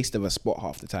they're a waste of a spot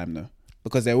half the time though.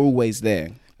 Because they're always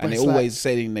there. And they're always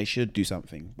saying they should do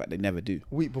something, but they never do.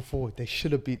 Week before, they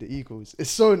should have beat the Eagles. It's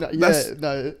so... That's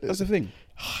the thing.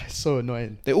 It's so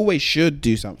annoying. They always should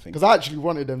do something. Because I actually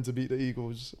wanted them to beat the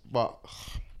Eagles. But...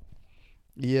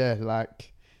 Yeah,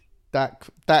 like...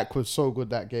 Dak was so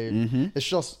good that game. Mm-hmm. It's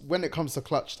just, when it comes to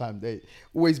clutch time, they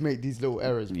always make these little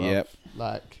errors, bro. Yep.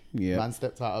 Man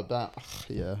stepped out of that.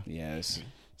 Yeah. Yes.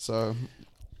 So...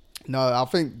 No, I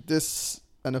think this...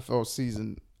 NFL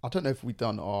season, I don't know if we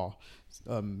done our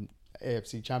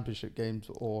AFC Championship games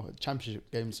or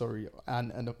Championship games, sorry,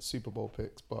 and Super Bowl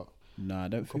picks, but No, I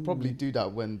don't we'll think probably do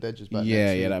that when they're just back. Yeah,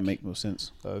 next yeah, week. that makes more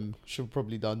sense. Should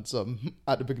probably done some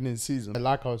at the beginning of the season.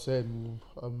 Like I was saying,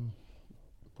 we'll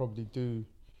probably do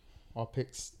our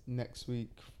picks next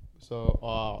week. So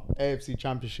our AFC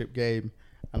Championship game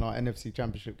and our NFC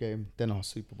Championship game, then our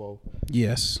Super Bowl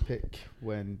Yes. pick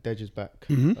when Dej is back.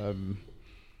 Mhm.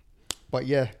 But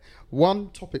yeah, one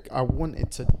topic I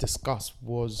wanted to discuss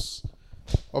was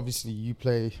obviously you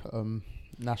play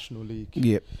National League.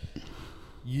 Yep.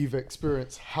 You've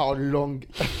experienced how long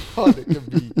hard it can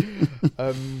be.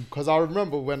 Because I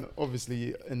remember when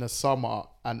obviously in the summer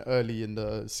and early in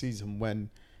the season when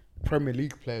Premier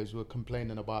League players were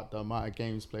complaining about the amount of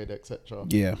games played, etc.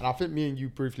 Yeah. And I think me and you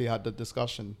briefly had the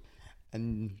discussion,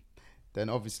 and then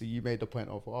obviously you made the point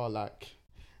of, like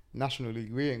National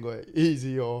League, we ain't got it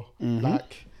easy, or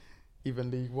like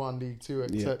even League One, League Two,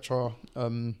 etc.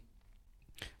 But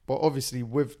obviously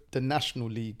with the National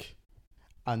League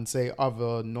and say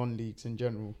other non-leagues in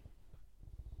general,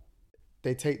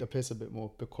 they take the piss a bit more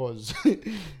because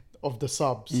of the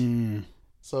subs.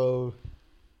 So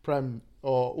Prem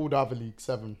or all the other leagues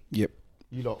 7. Yep.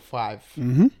 You lot 5.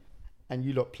 And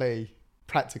you lot play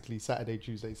practically Saturday,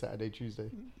 Tuesday.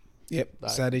 Yep.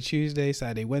 Like, Saturday, Tuesday,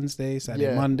 Saturday, Wednesday,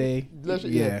 Saturday, Monday.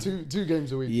 Yeah, two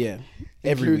games a week. Yeah.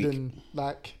 Every week. Including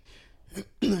like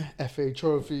FA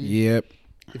Trophy. Yep.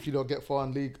 If you don't get far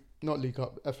in League, not League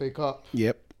Cup, FA Cup.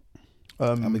 Yep.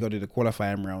 And we go to the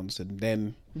qualifying rounds and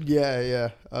then... Yeah.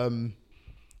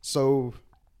 So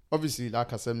obviously,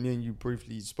 like I said, me and you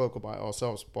briefly spoke about it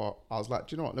ourselves, but I was like,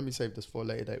 do you know what? Let me save this for a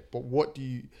later date. But what do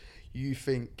you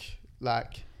think,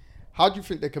 like, how do you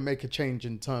think they can make a change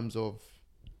in terms of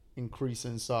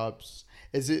increasing subs?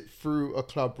 Is it through a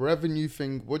club revenue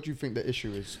thing? What do you think the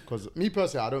issue is? Because me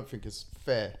personally, I don't think it's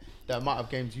fair, the amount of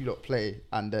games you lot play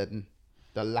and then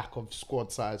the lack of squad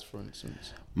size, for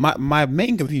instance. My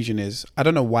main confusion is, I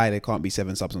don't know why there can't be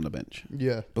 7 subs on the bench.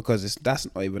 Yeah. Because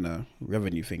that's not even a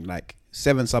revenue thing. Like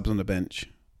 7 subs on the bench,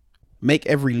 make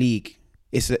every league.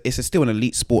 It's still an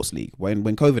elite sports league. When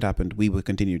COVID happened, we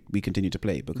continued to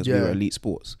play because we were elite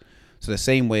sports. So the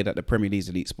same way that the Premier League is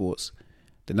elite sports,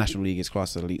 the National League is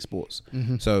classed as elite sports.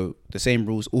 So the same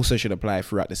rules also should apply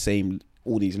throughout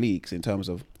all these leagues in terms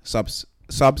of subs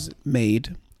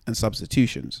made and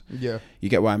substitutions. Yeah. You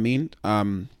get what I mean?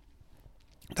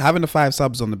 Having the 5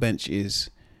 subs on the bench is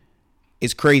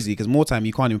crazy because more time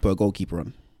you can't even put a goalkeeper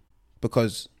on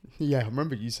because Yeah, I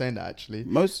remember you saying that actually.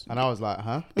 And I was like,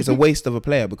 huh? It's a waste of a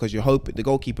player because you hope the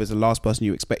goalkeeper is the last person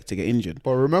you expect to get injured.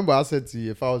 But remember I said to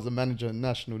you, if I was the manager in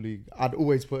National League, I'd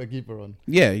always put a keeper on.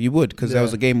 Yeah, you would because there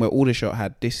was a game where Aldershot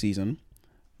had this season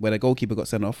where the goalkeeper got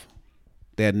sent off.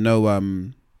 They had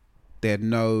no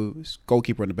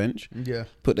goalkeeper on the bench. Yeah.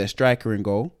 Put their striker in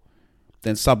goal.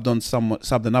 Then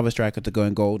subbed another striker to go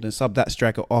in goal. Then subbed that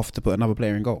striker off to put another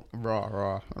player in goal.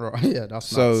 Right. Yeah, that's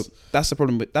So nuts. that's the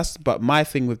problem. But my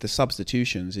thing with the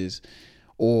substitutions is,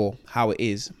 or how it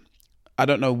is, I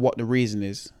don't know what the reason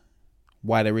is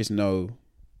why there's not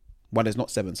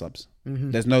 7 subs.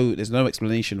 There's no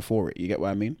explanation for it. You get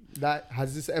what I mean?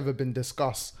 Has this ever been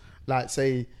discussed? Like,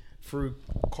 say through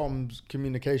comms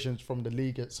communications from the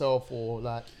league itself, or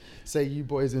like, say you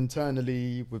boys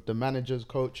internally with the managers,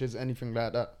 coaches, anything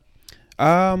like that?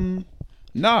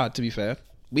 Nah, to be fair,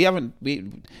 we haven't.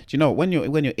 Do you know when you're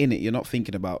in it, you're not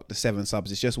thinking about the 7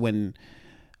 subs. It's just when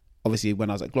I was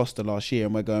at Gloucester last year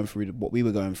and we're going through what we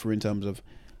were going through in terms of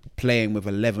playing with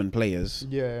 11 players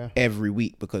every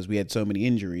week because we had so many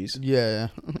injuries. Yeah.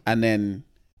 And then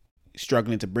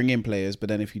struggling to bring in players, but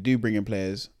then if you do bring in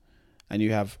players and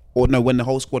you have, or no, when the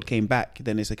whole squad came back,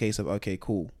 then it's a case of, okay,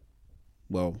 cool.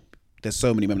 Well, there's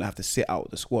so many men that have to sit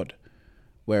out the squad.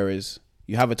 Whereas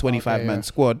you have a 25-man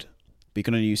squad, but you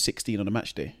can only use 16 on a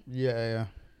match day. Yeah.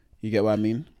 You get what I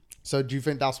mean? So do you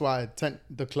think that's why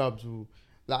the clubs will,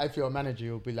 like, if you're a manager,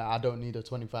 you'll be like, I don't need a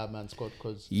 25-man squad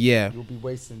because you'll be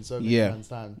wasting so many man's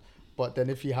time. But then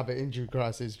if you have an injury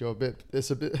crisis, you're a bit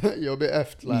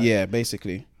effed. Like. Yeah,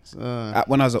 basically.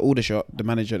 When I was at Aldershot, the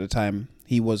manager at the time,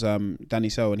 he was Danny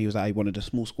So, and he was like, he wanted a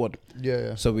small squad.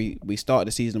 Yeah. So we started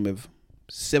the season with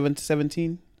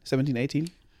 17, 18.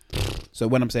 So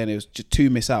when I'm saying it was just 2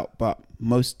 miss out, but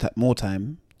more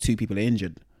time, 2 people are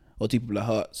injured or 2 people are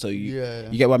hurt. So you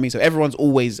get what I mean? So everyone's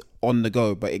always on the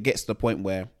go, but it gets to the point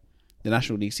where the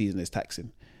National League season is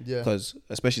taxing. Yeah. Because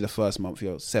especially the first month,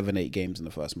 you're 7-8 games in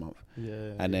the first month.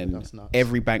 Yeah. And then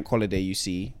every bank holiday you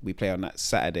see, we play on that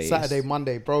Saturday.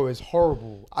 Monday, bro, is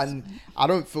horrible. And I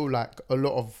don't feel like a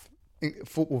lot of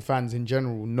football fans in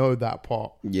general know that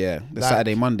part. Yeah, the Like,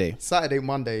 Saturday,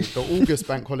 Monday. The August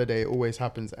bank holiday always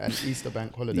happens, and Easter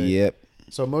bank holiday. Yep.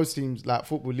 So most teams like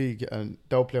Football League, and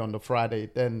they'll play on the Friday,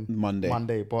 then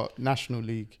Monday. But National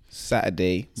League,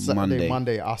 Saturday,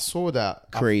 Monday. I saw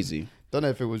that. Crazy. Don't know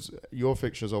if it was your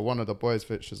fixtures or one of the boys'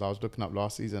 fixtures I was looking up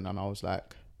last season, and I was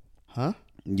like, huh?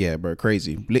 Yeah, bro,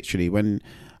 crazy. Literally, when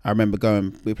I remember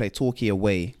we played Torquay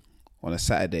away on a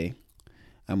Saturday,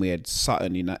 and we had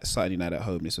Sutton United at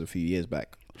home. This was a few years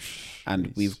back,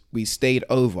 and we stayed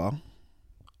over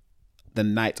the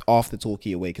night after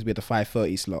Torquay away because we had the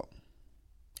 5:30 slot.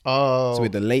 Oh, so we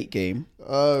had the late game.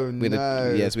 Oh no!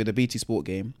 So we had the BT Sport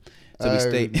game. So we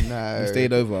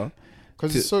stayed over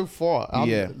because it's so far.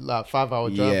 Like 5 hour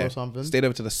drive or something. Stayed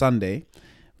over to the Sunday,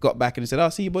 got back and said, "I'll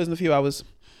see you boys in a few hours,"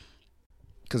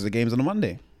 because the game's on a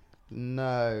Monday.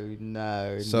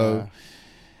 No. So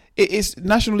it's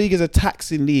National League is a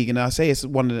taxing league, and I say it's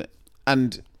one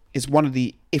of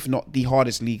the, if not the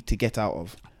hardest league to get out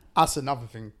of. That's another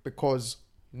thing, because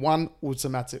one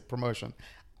automatic promotion.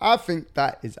 I think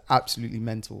that is absolutely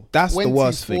mental. That's the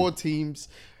worst thing. 24 teams.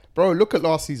 Bro, look at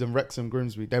last season, Wrexham,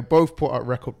 Grimsby. They both put up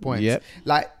record points. Yep.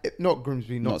 Like, not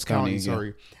Grimsby, Notts County,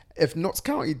 sorry. Yeah. If Notts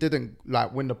County didn't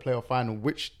win the playoff final,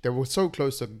 which they were so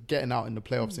close to getting out in the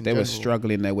playoffs in general. They were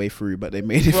struggling their way through, but they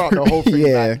made it throughout through. The whole thing.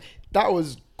 Yeah. That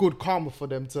was good karma for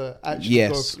them to actually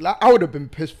go. I would have been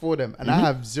pissed for them, and I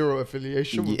have zero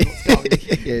affiliation with Notts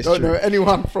County. Don't know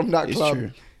anyone from that club.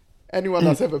 True. Anyone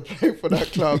that's ever played for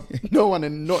that club, no one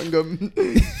in Nottingham,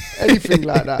 anything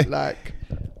like that. Like,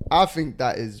 I think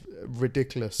that is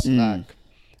ridiculous. Like,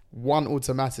 one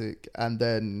automatic and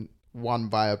then one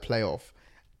via playoff,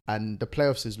 and the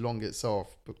playoffs is long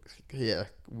itself. But yeah,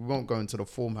 we won't go into the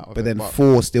format of it. But then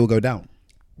 4 still go down.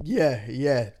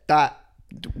 Yeah, that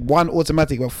one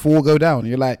automatic, but 4 go down.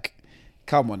 You're like,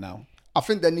 come on now. I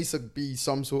think there needs to be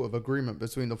some sort of agreement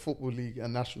between the Football League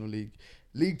and National League.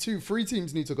 League 2, 3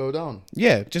 teams need to go down.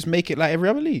 Yeah, just make it like every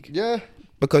other league. Yeah.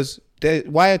 Because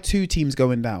why are 2 teams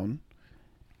going down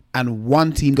and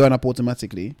 1 team going up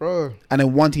automatically? Bro. And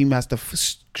then 1 team has to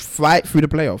fight through the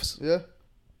playoffs. Yeah.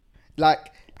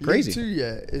 Like, crazy. League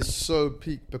 2, is so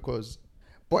peak because...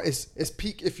 But it's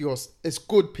peak if you're... It's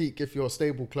good peak if you're a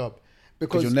stable club.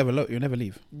 Because you'll never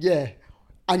leave. Yeah.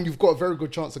 And you've got a very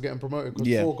good chance of getting promoted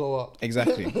because 4 go up.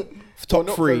 Exactly. Top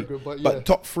 3. Good, but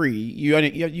top 3, you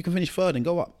can finish 3rd and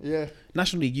go up. Yeah.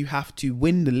 National League, you have to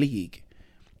win the league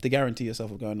to guarantee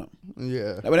yourself of going up.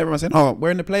 Yeah. Like when everyone's saying, "Oh,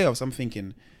 we're in the playoffs," I'm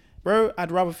thinking, bro,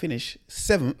 I'd rather finish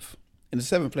 7th in the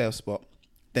 7th playoff spot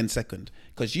than 2nd,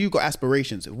 because you got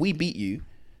aspirations. If we beat you,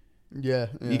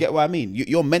 you get what I mean.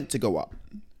 You're meant to go up,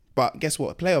 but guess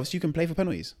what? Playoffs, you can play for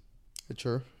penalties.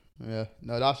 True. Yeah,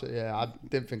 no, that's it. Yeah, I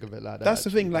didn't think of it like that. That's the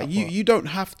thing. Like you don't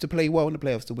have to play well in the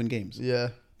playoffs to win games. Yeah,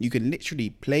 you can literally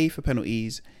play for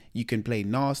penalties. You can play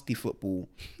nasty football.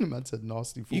 Man said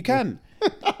nasty football. You can,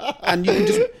 and you can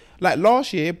just like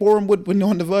last year, Boreham Wood were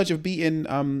on the verge of beating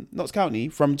Notts County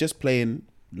from just playing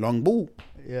long ball.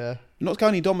 Yeah, Notts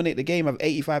County dominate the game of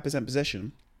 85%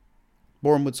 possession.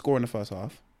 Boreham Wood score in the first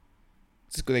half.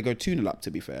 They go 2-0 up.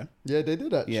 To be fair, yeah, they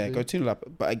did actually. Yeah, go 2-0 up,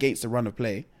 but against the run of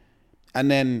play. And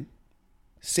then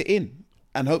sit in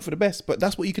and hope for the best. But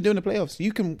that's what you can do in the playoffs.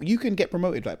 You can get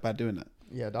promoted by doing that.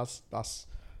 Yeah, that's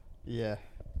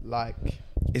like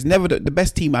it's never the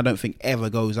best team. I don't think ever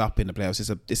goes up in the playoffs.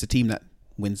 It's a team that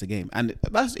wins the game, and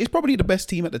it's probably the best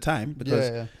team at the time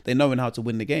because they know how to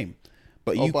win the game.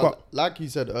 But like you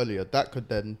said earlier,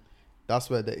 that's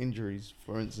where the injuries,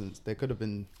 for instance, they could have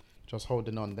been just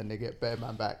holding on. Then they get bare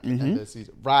man back in the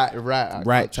season.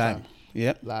 Right time.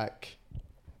 Yeah, like.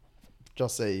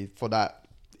 Just say for that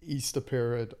Easter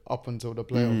period up until the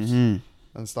playoffs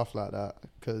and stuff like that,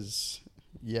 because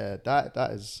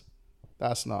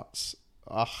that's nuts.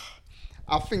 I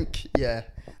think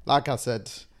like I said,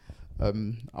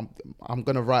 I'm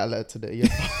gonna write a letter to the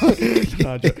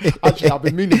EFL. Actually, I've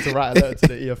been meaning to write a letter to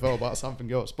the EFL about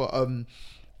something else, but and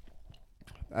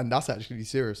that's actually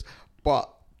serious. But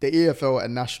the EFL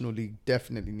and National League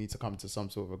definitely need to come to some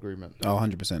sort of agreement. Oh,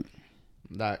 100%.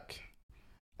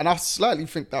 And I slightly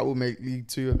think that will make League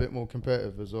 2 a bit more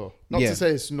competitive as well. Not to say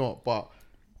it's not, but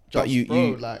you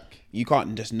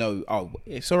can't just know, oh,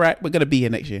 it's all right, we're going to be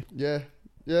here next year. Yeah.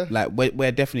 Like,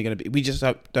 we're definitely going to be. We just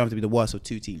don't have to be the worst of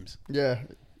 2 teams. Yeah.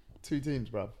 2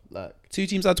 teams, bruv. Like 2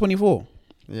 teams out of 24.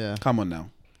 Yeah. Come on now.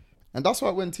 And that's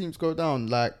why when teams go down,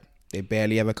 like... They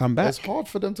barely ever come back. It's hard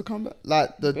for them to come back.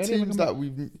 Like, the teams that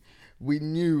we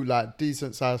knew, like,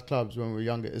 decent-sized clubs when we were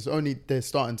younger, it's only they're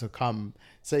starting to come...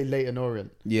 Say Leyton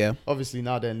Orient. Yeah. Obviously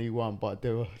now they're in League 1, but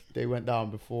they went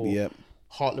down before. Yeah.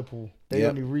 Hartlepool. They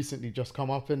only recently just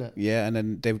come up in it. Yeah, and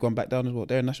then they've gone back down as well.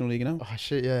 They're in National League now. Oh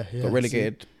shit, yeah. Got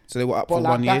relegated. So they were up But for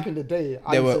like 1 year. back in the day,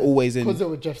 They were always in. because they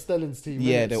were Jeff Stelling's team.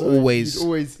 Yeah, innit? they're So always. you'd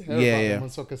always hear Yeah, about yeah. them on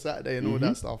Soccer Saturday and all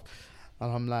that stuff.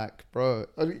 And I'm like, bro.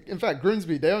 In fact,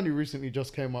 Grimsby, they only recently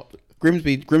just came up.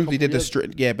 Grimsby did the years.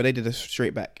 straight. Yeah, but they did a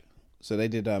straight back. So they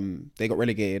did. They got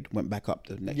relegated, went back up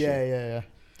the next year. Yeah.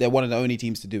 They're one of the only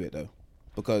teams to do it though,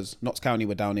 because Notts County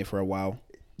were down here for a while.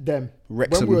 Them.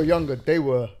 Wrexham. When we were younger, they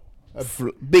were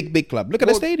Big club. Look at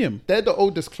the stadium They're the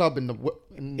oldest club in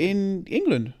in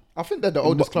England. I think they're the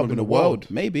oldest club in the world.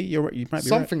 Maybe you're right. You might be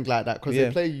Something like that, because Yeah.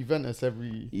 they play Juventus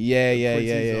every Yeah,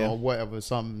 pre-season yeah. or whatever,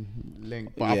 some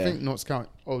link. But I Yeah. think Notts County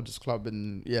oldest club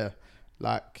in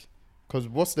like, because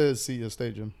what's the Cedar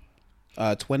Stadium?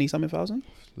 20 something thousand.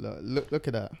 Look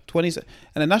at that. 20,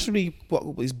 and the National League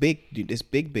is big, dude. It's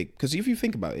big. Because if you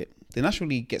think about it, the National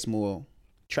League gets more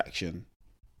traction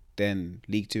than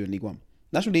League 2 and League 1.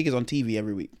 National League is on TV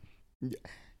every week.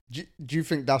 Do you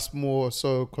think that's more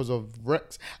so because of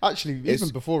Rex? Actually, even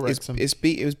before Wrexham.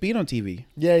 It was being on TV.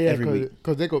 Yeah, every week.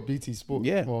 because they got BT Sport.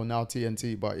 Yeah. Well, now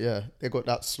TNT, but yeah, they got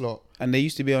that slot. And they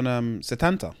used to be on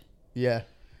Setanta Yeah.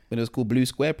 when it was called Blue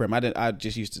Square Prem. I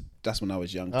just used to. That's when I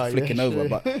was young, Oh, flicking yeah, over.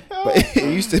 sure. But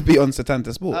it used to be on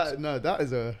Setanta Sports. No, that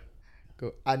is a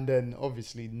good. And then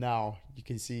obviously now you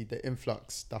can see the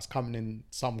influx that's coming in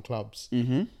some clubs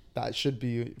that should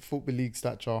be football league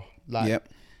stature. Like Yep.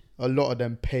 a lot of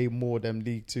them pay more than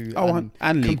League Two. Oh,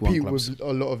 and League One compete clubs. with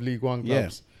a lot of League One Yeah.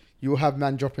 clubs. You'll have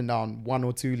man dropping down 1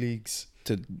 or 2 leagues.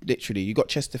 To literally, you got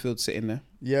Chesterfield sitting there.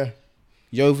 Yeah.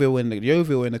 Yeovil in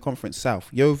the Conference South.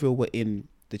 Yeovil were in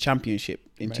the Championship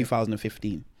in Mate.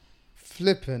 2015.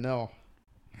 Flipping hell.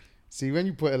 See, when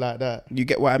you put it like that, You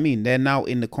get what I mean? They're now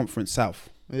in the Conference South.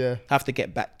 yeah. Have to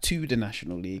get back to the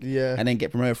National League. Yeah. And then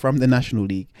get promoted from the National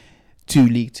League to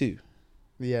League 2.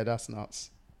 Yeah, that's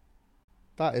nuts.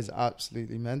 That is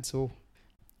absolutely mental.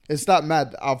 It's that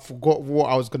mad. I forgot what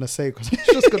I was going to say because I was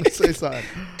just going to say something.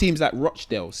 Teams like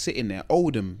Rochdale sitting there.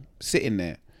 Oldham sitting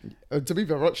there. To be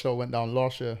fair, Rochdale went down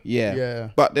last year. Yeah. Yeah.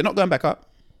 But they're not going back up.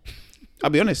 I'll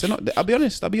be honest. They're not. I'll be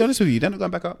honest with you. They're not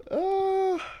going back up.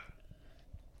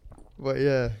 But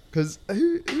yeah, because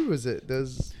who was it?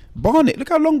 There's Barnet. Look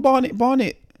how long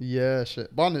Barnet. yeah,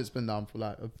 shit. Barnet's been down for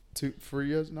like 2-3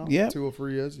 years now. Yeah. 2 or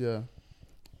 3 years. Yeah.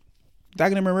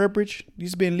 Dagenham and Redbridge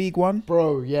used to be in League 1.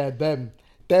 Bro, yeah, them.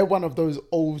 They're one of those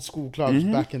old school clubs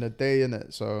back in the day,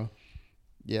 innit? So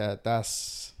yeah,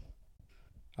 that's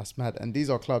mad. And these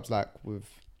are clubs like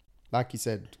you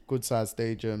said, good sized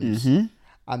stadiums.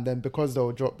 And then because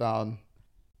they'll drop down,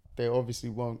 they obviously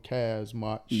won't care as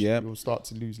much. Yep. You'll start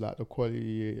to lose like the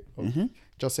quality of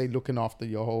just say looking after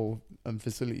your whole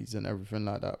facilities and everything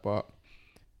like that. But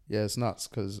yeah, it's nuts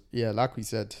because yeah, like we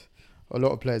said, a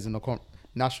lot of players in the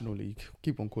National League,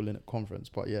 keep on calling it conference,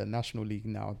 but yeah, National League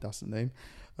now, that's the name,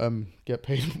 get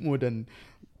paid more than,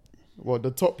 well,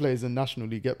 the top players in National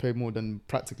League get paid more than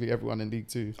practically everyone in League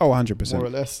 2. Oh, 100%. More or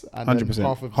less. And 100%.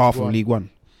 then Half of League 1.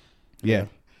 Yeah.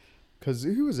 Because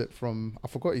who was it from? I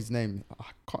forgot his name.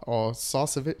 Or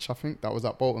Sarcevic, I think. That was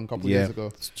at Bolton a couple of years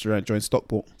ago. Joined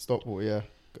Stockport. Stockport, yeah.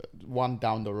 1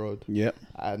 down the road. Yeah.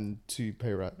 And 2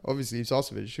 pay rise. Obviously,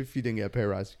 Sarcevic, if you didn't get a pay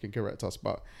rise, you can correct us.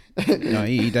 But No,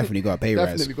 he definitely got a pay rise.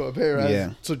 definitely got a pay rise.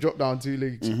 Yeah. To drop down 2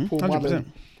 leagues. Paul 100%.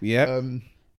 Mullen, Yeah.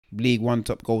 League 1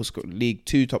 top goal scorer. League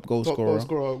 2 top goal top scorer. goal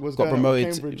scorer was Got going promoted.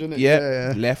 At Cambridge, innit?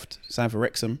 Yeah. Left. Signed for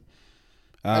Wrexham.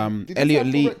 Did he Elliot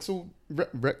sign Lee.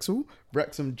 for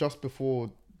Wrexham just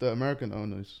before the American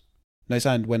owners. No,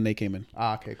 signed when they came in.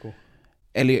 Okay, cool.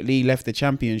 Elliot Lee left the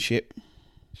Championship.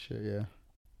 Shit, yeah.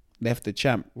 Left the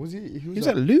champ. Was he? He was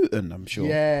at Luton, I'm sure.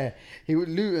 Yeah, he was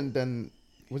Luton. Then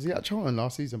was he at Charlton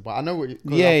last season? But I know what.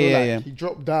 Yeah. He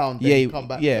dropped down. Then Yeah, he come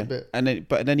back a bit. And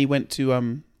then he went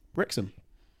to Wrexham.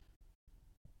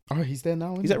 Oh, he's there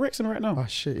now. He's at Wrexham right now. Oh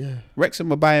shit, yeah. Wrexham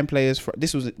were buying players.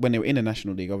 This was when they were in the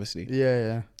National League, obviously.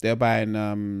 Yeah. They're buying.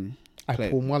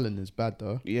 Paul Mullen is bad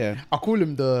though. Yeah. I call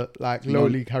him the lower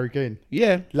league Harry Kane.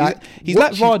 Yeah. Like he's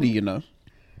like Vardy, you know.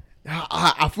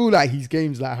 I feel like his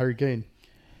game's like Harry Kane.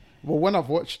 Well, when I've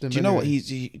watched him, Do you know what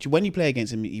when you play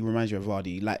against him, he reminds you of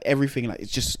Vardy. Like everything, like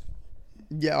it's just.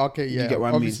 Yeah. Okay. Yeah. You get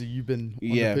what Obviously, I mean? you've been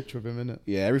on the pitch with him, innit?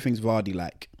 Yeah, everything's Vardy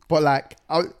like. But like,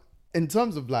 in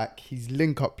terms of like his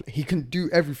link up, he can do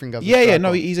everything as a Yeah. striker.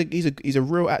 No, he's a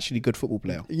real actually good football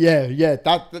player. Yeah.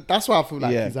 That's why I feel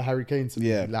like he's a Harry Kane to me.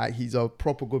 Yeah. Like he's a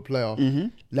proper good player.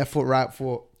 Left foot, right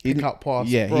foot, pick up pass.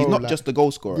 Yeah, bro, he's not like, just a goal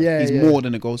scorer. Yeah, he's yeah. more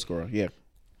than a goal scorer. Yeah.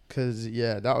 Because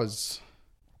that was.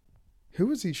 Who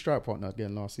was his strike partner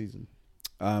again last season?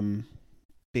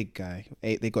 Big guy.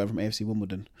 They got him from AFC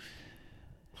Wimbledon.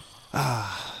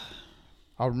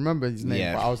 I I remember his name,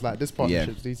 Yeah. but I was like, this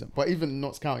partnership's decent. But even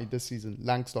Notts County this season,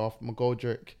 Langstaff,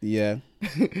 McGoldrick. Yeah. I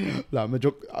think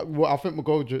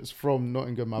McGoldrick's from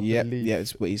Nottingham, I believe. Yeah,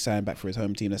 it's what he signed back for his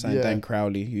home team. They signed Yeah. Dan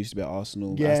Crowley, who used to be at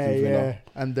Arsenal, Yeah, Aston Villa. yeah.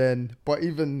 And then, but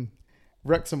even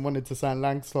Wrexham wanted to sign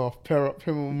Langstaff, pair up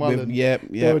him and Mullen. They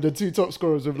Yeah. were the two top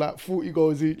scorers with like 40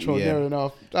 goals each or near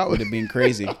enough. That Would have been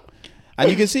crazy. And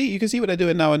you can see what they're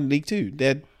doing now in League Two.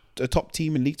 They're a top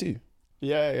team in League Two.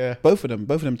 Yeah. Both of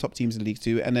them top teams in League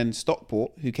Two. And then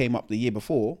Stockport, who came up the year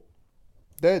before,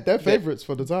 They're favourites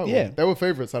for the title. Yeah. They were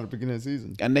favourites at the beginning of the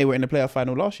season. and they were in the playoff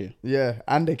final last year. Yeah.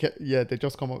 And they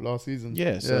just come up last season.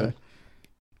 Yeah, so-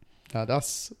 Nah,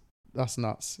 that's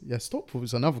nuts. Yeah, Stockport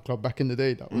was another club back in the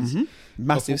day that was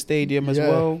Massive stadium as Yeah,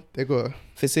 well. They got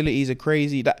Facilities are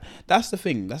crazy. That's the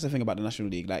thing. That's the thing about the National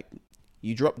League. Like,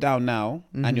 you drop down now,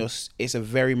 and it's a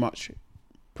very much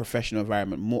professional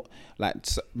environment. More like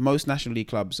most National League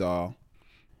clubs are.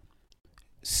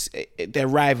 They're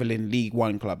rivaling League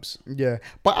One clubs. yeah,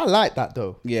 but I like that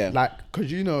though. Yeah. like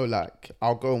because like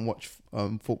I'll go and watch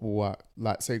football at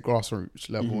like say grassroots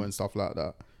level and stuff like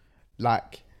that.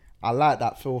 Like I like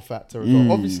that feel factor as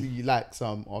well. Obviously, you like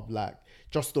some of like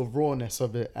just the rawness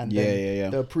of it, and then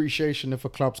the appreciation if a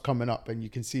club's coming up and you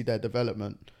can see their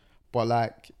development. But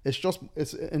like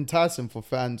it's enticing for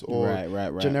fans or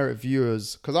Right. generic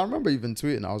viewers. Because I remember even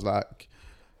tweeting, I was like,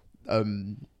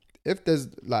 if there's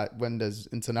like when there's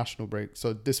international break,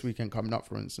 so this weekend coming up,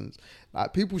 for instance,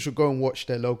 like people should go and watch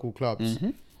their local clubs.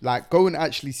 Like go and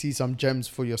actually see some gems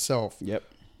for yourself. Yep.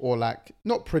 Or like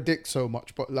not predict so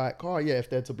much, but like, oh yeah, if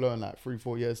they're to blow in like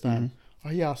 3-4 years time, oh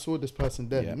yeah, I saw this person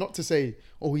then. Yeah. Not to say,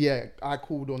 oh yeah, I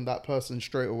called on that person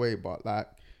straight away, but like,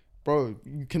 bro,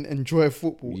 you can enjoy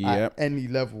football at any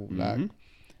level. Like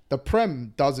the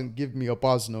Prem doesn't give me a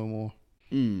buzz no more.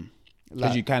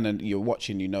 Because you're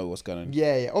watching, you know what's going on.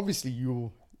 Yeah. Obviously,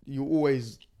 you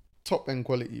always top end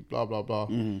quality. Blah blah blah.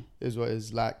 Is what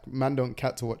is like. Man, don't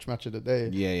cat to watch match of the day.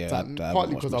 Yeah. It's like,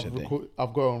 partly because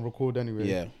I've got on record anyway.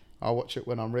 Yeah. I'll watch it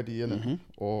when I'm ready, innit?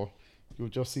 Or you'll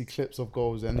just see clips of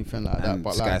goals, anything like that.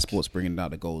 But Sky like, Sports bringing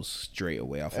out the goals straight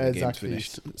away after the game's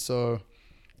finished. So,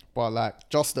 but like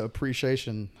just the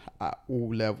appreciation at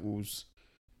all levels.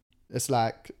 It's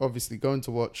like obviously going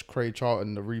to watch Craig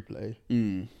Charlton the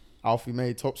replay. Alfie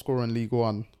May top scorer in League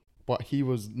One, but he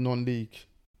was non-league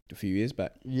A few years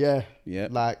back. Yeah. Yeah.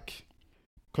 Like,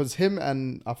 because him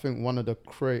and I think one of the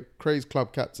Craig's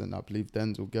club captain, I believe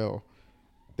Denzel Gale,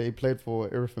 they played for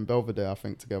Erith and Belvedere, I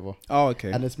think, together. Oh,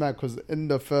 okay. And it's mad because in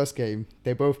the first game,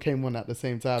 they both came on at the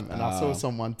same time. And I saw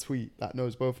someone tweet that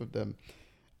knows both of them.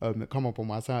 It come up on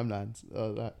my timelines. I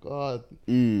was like, God,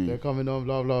 they're coming on,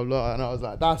 blah, blah, blah. And I was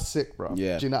like, that's sick, bro.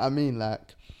 Yeah. Do you know what I mean?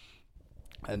 Like,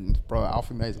 and bro,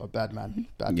 Alfie May's a bad man.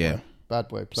 Bad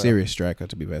boy player. Serious striker,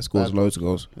 to be fair. Scores loads of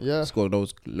goals. Yeah. Scored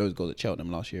loads of goals at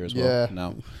Cheltenham last year as well.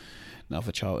 Yeah. Now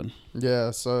for Charlton.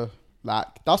 Yeah, so like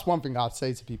that's one thing I'd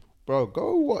say to people, bro.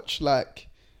 Go watch like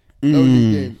no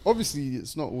league game. Obviously,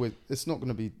 it's not going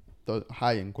to be the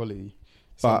high end quality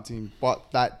team,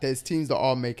 but like there's teams that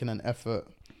are making an effort.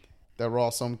 There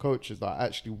are some coaches that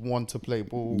actually want to play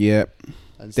ball. Yeah,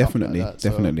 and definitely, like that.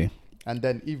 definitely. And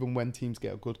then even when teams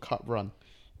get a good cup run,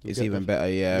 it's even better.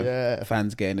 Yeah,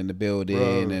 fans getting in the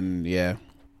building and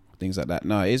things like that.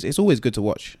 No, it's always good to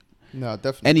watch. No,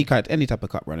 definitely. Any type of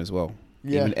cup run as well.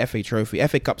 Yeah. Even FA Trophy.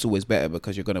 FA Cup's always better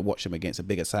because you're going to watch them against a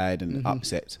bigger side and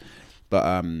upsets.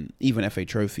 But even FA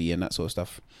Trophy and that sort of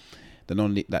stuff, the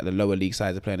lower league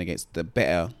sides are playing against the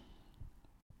better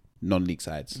non-league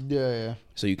sides. Yeah.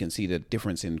 So you can see the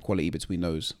difference in quality between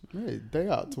those. Hey, they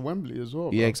out to Wembley as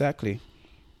well. Yeah, bro. exactly.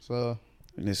 So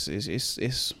and it's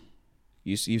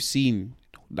you've seen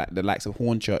like the likes of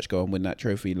Hornchurch go and win that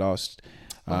trophy last.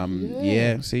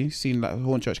 Seen like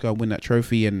Hornchurch go and win that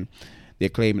trophy and the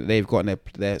acclaim that they've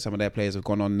gotten. Some of their players have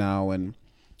gone on now and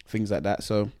things like that.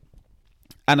 So,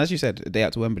 and as you said, a day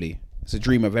out to Wembley. It's a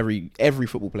dream of every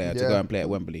football player to go and play at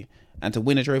Wembley and to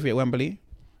win a trophy at Wembley.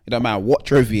 It don't matter what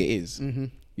trophy it is.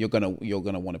 You're gonna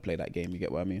want to play that game. You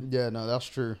get what I mean? Yeah, no, that's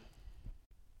true.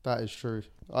 That is true.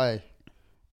 I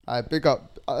big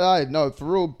up. For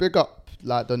real, big up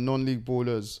like the non-league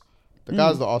ballers, the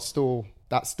guys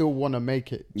that still want to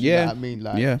make it. Do you know what I mean?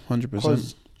 Like,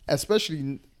 100%.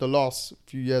 Especially the last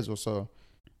few years or so,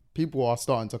 people are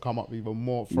starting to come up even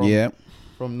more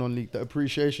from non-league. The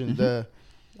appreciation there.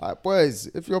 Like, boys,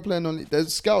 if you're playing non-league,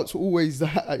 there's scouts always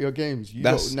at your games. You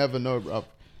don't never know, bruv.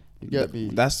 You get me?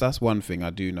 That's one thing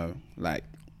I do know. Like,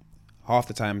 half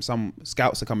the time, some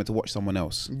scouts are coming to watch someone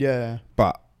else. Yeah.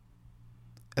 But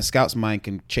a scout's mind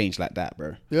can change like that,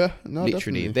 bro. Yeah, no,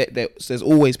 literally. definitely. There's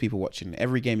always people watching.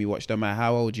 Every game you watch, no matter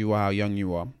how old you are, how young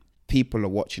you are, people are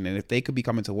watching, and if they could be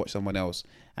coming to watch someone else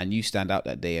and you stand out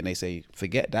that day and they say,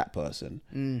 forget that person,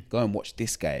 go and watch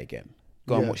this guy again,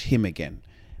 go and watch him again,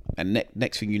 and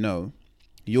next thing you know,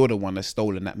 you're the one that's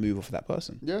stolen that move off that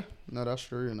person. Yeah, no, that's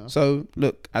true, you know. So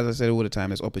look, as I said all the time,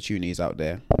 there's opportunities out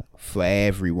there for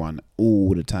everyone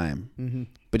all the time.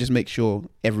 But just make sure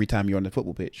every time you're on the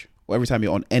football pitch or every time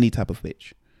you're on any type of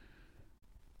pitch,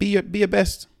 be your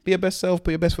best self,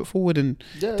 put your best foot forward, and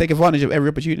take advantage of every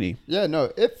opportunity. Yeah,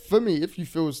 no. If you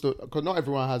feel still, because not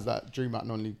everyone has that dream at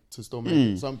non-league to still make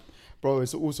it.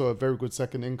 It's also a very good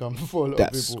second income for a lot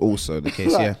of people. That's also the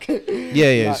case.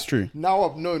 Yeah, it's true. Now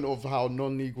I've known of how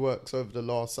non-league works over the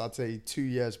last, I'd say, 2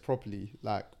 years properly.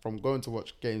 Like from going to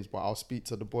watch games, but I'll speak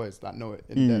to the boys that know it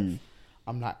in depth.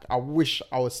 I'm like, I wish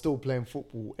I was still playing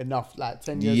football enough, like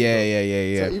 10 years ago.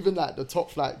 Yeah. So even like the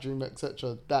top flight dream,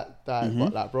 etc. That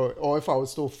but like, bro, or if I was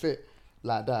still fit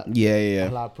like that. Yeah.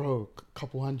 I'm like, bro,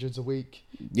 couple hundreds a week.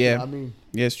 Yeah. You know what I mean?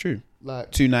 Yeah, it's true.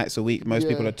 Like 2 nights a week. Most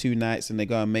people are 2 nights, and they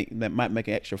go and might make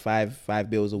an extra five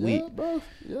bills a week. Yeah, bro.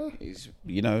 Yeah. It's,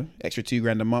 extra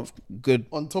 $2,000 a month. Good.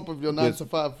 On top of your 9 to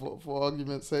 5 for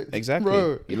argument's sake. Exactly.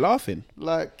 Bro, you're laughing.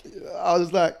 Like I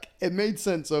was like, it made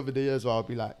sense over the years where I'll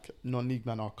be like, non-league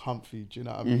man are comfy. Do you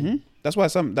know what I mean? That's why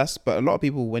but a lot of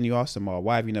people, when you ask them,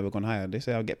 why have you never gone higher? They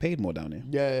say, I'll get paid more down here.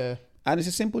 Yeah. And it's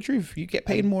a simple truth. You get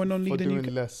paid more in non-league than you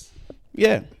doing less.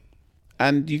 Yeah.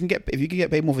 And if you can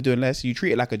get paid more for doing less, you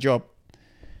treat it like a job.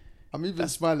 I'm even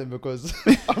smiling because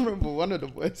I remember one of the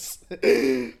boys.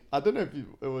 I don't know if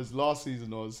it was last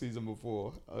season or the season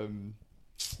before.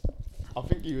 I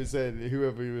think he was saying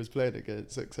whoever he was playing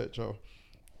against, etc.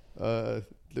 The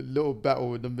little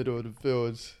battle in the middle of the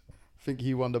field. I think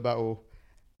he won the battle,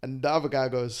 and the other guy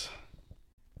goes,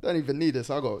 "Don't even need this.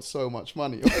 I got so much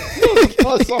money."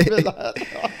 Or something like that.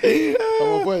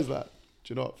 And my boy's like,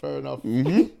 do you know what? Fair enough.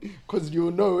 Because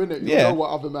you'll know, innit? You'll know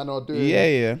what other men are doing.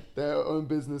 Yeah. Their own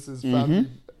businesses, family,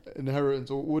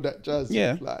 inheritance, all that jazz.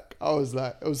 Yeah. Like, I was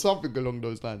like, it was something along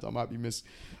those lines. I might be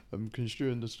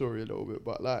construing the story a little bit,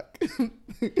 but like,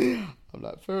 I'm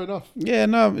like, fair enough. Yeah,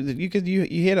 no, you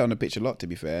hear that on the pitch a lot, to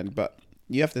be fair, but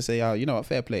you have to say, you know what,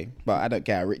 fair play. But I don't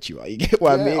care how rich you are. You get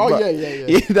what I mean? Oh, but,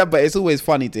 yeah. But it's always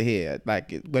funny to hear.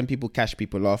 Like, when people catch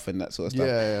people laugh and that sort of stuff.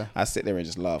 Yeah. I sit there and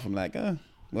just laugh. I'm like,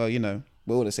 well,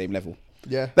 we're all the same level.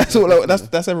 Yeah. That's all.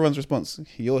 That's everyone's response.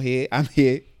 You're here. I'm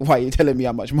here. Why are you telling me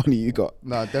how much money you got?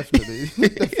 No, definitely.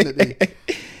 Definitely.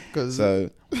 Because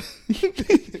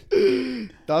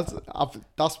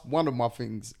that's one of my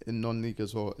things in non-league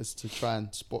as well, is to try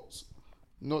and spot.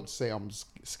 Not to say I'm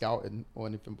scouting or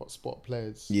anything, but spot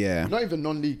players. Yeah. Not even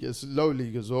non-league, it's low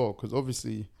league as well. Because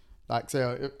obviously, like,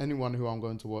 say, anyone who I'm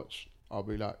going to watch, I'll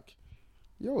be like,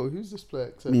 yo, who's this player,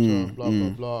 etc. Blah, blah,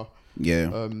 blah.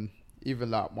 Yeah.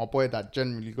 Even like my boy that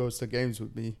generally goes to games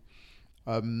with me,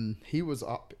 he was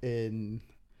up in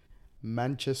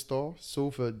Manchester,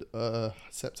 Salford,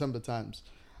 September times.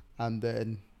 And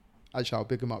then, actually, I'll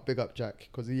big him up, big up Jack.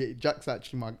 Because Jack's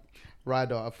actually my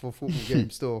rider for football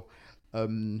games still.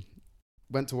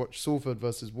 Went to watch Salford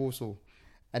versus Walsall,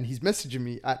 and he's messaging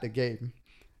me at the game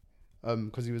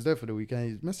because he was there for the weekend.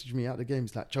 He's messaging me at the game.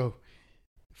 He's like, Joe,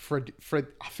 Fred,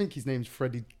 I think his name's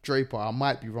Freddie Draper. I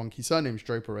might be wrong. His surname's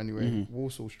Draper anyway.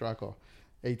 Walsall striker,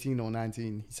 18 or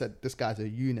 19. He said this guy's a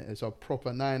unit. It's a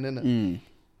proper 9, innit?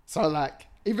 So like,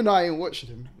 even though I ain't watching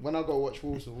him, when I go watch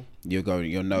Walsall,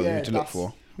 you'll know who to look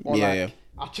for. I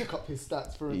check up his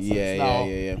stats for instance.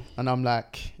 Yeah. And I'm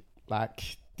like.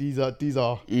 These are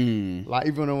like,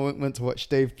 even when I went to watch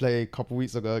Dave play a couple of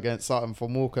weeks ago against Sutton for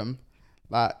Morecambe,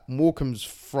 like Morecambe's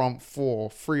front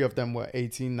 3 of them were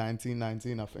 18, 19,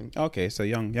 I think. Okay, so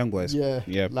young boys.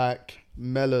 Yeah. Like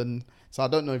Mellon. So I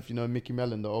don't know if you know Mickey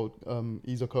Mellon, the old,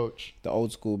 he's a coach. The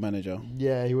old school manager.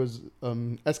 Yeah, he was,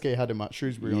 SK had him at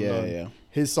Shrewsbury. Yeah.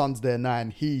 His son's there 9.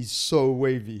 He's so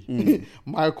wavy.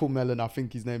 Michael Mellon, I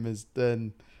think his name is,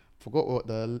 then... Forgot what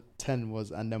the 10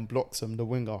 was, and then Bloxham, the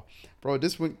winger. Bro,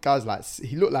 this guy's like,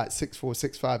 he looked like 6'4",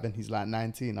 6'5", and he's like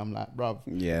 19. I'm like, bruv,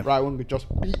 right winger, just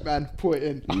beat, man, put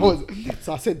it in.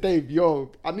 So I said, Dave,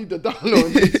 yo, I need to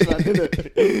download this, man,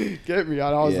 innit? Get me?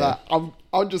 And I was like,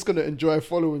 I'm just going to enjoy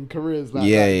following careers like that.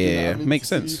 Yeah. I mean, makes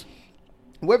sense.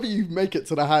 Whether you make it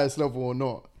to the highest level or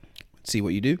not. See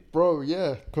what you do. Bro,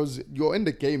 yeah, because you're in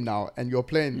the game now and you're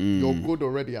playing, you're good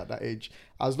already at that age.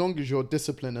 As long as you're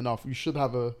disciplined enough, you should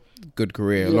have a good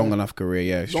career, long enough career.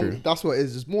 Yeah, it's true. That's what it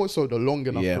is. It's more so the long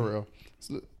enough career.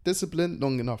 So disciplined,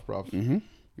 long enough, bruv.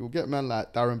 You'll get men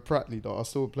like Darren Pratley that are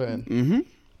still playing.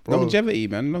 Bro, longevity,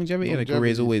 man. Longevity in a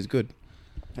career is always good.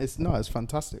 It's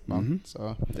fantastic, man.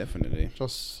 So definitely.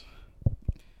 Just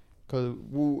because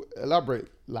we'll elaborate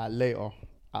like later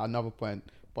at another point.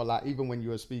 But like even when you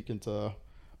were speaking to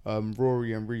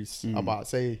Rory and Reese about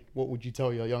say, what would you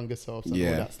tell your younger selves and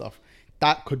all that stuff?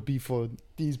 That could be for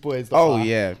these boys. That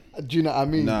do you know what I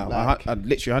mean? No, like, I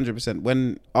literally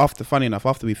 100%. Funny enough,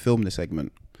 after we filmed the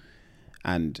segment,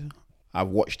 and I've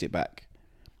watched it back,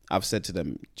 I've said to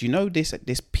them, do you know this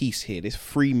piece here, this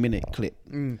 3-minute clip?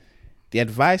 The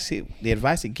advice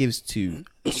it gives to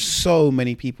so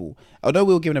many people. Although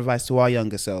we were giving advice to our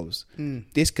younger selves,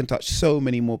 this can touch so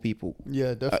many more people.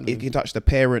 Yeah, definitely. It can touch the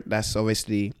parent that's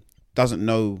obviously doesn't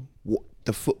know what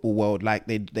the football world like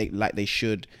they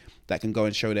should. That can go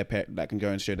and show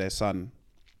their son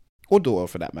or daughter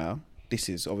for that matter. This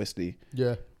is obviously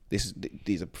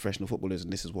these are professional footballers,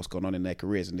 and this is what's gone on in their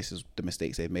careers, and this is the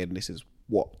mistakes they've made, and this is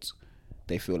what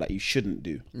they feel like you shouldn't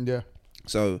do. Yeah.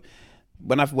 So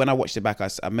when I watched it back, I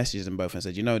messaged them both and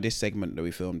said, you know, this segment that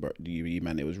we filmed, bro, you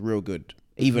man, it was real good.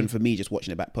 Even for me, just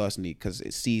watching it back personally, because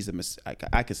it sees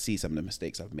I can see some of the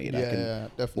mistakes I've made. I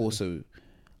can definitely. also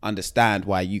understand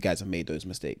why you guys have made those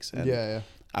mistakes. And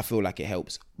I feel like it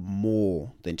helps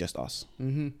more than just us,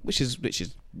 which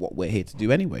is what we're here to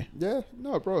do anyway. Yeah,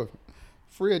 no, bro,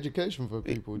 free education for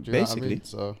people. Do you know what I mean?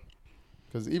 So,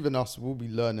 because even us will be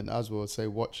learning as well. Say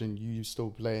watching you still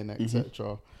playing,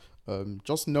 etc.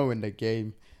 Just knowing the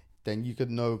game, then you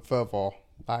could know further.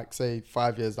 Like say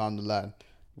 5 years down the line,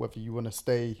 whether you want to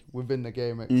stay within the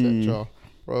game, etc.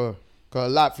 Bro. Cause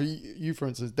like for you, for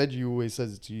instance, Deji always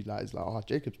says it to you, like it's like, oh,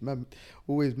 Jacob's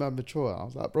always mature. I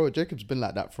was like, bro, Jacob's been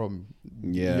like that from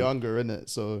younger, innit?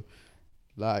 So,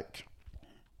 like,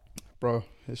 bro,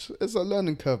 it's a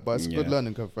learning curve, but it's a good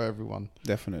learning curve for everyone.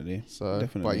 Definitely. So,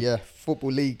 but yeah,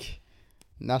 Football League,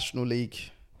 National League,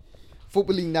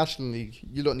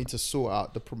 you don't need to sort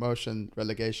out the promotion,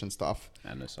 relegation stuff,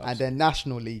 and then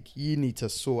National League, you need to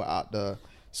sort out the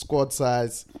squad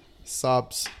size,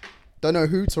 subs. Don't know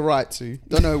who to write to.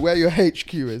 Don't know where your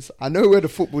HQ is. I know where the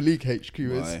Football League HQ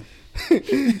is.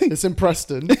 It's in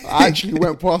Preston. I actually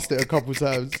went past it a couple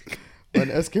times. When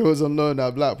SK was on loan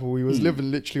at Blackpool, he was living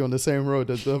literally on the same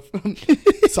road as the...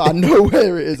 So I know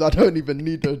where it is. I don't even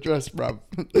need the address, bruv.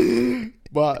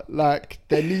 But like,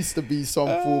 there needs to be some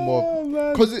form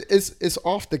of... Because it's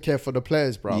aftercare for the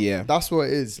players, bruv. Yeah. That's what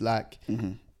it is. Like,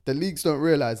 the leagues don't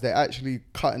realise they're actually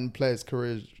cutting players'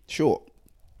 careers short.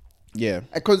 Yeah.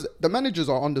 Because the managers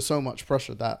are under so much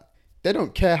pressure that they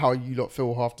don't care how you lot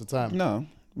feel half the time. No.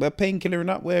 We're painkillering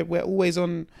up. We're always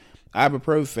on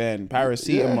ibuprofen,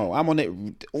 paracetamol. I'm on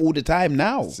it all the time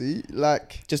now. See?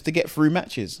 Like... Just to get through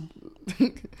matches.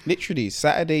 Literally.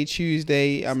 Saturday,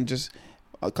 Tuesday,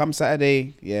 come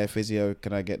Saturday, physio,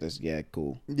 can I get this? Yeah,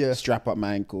 cool. Yeah. Strap up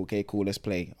my ankle. Okay, cool, let's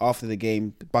play. After the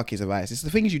game, buckets of ice. It's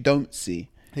the things you don't see.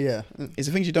 Yeah. It's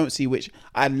the things you don't see, which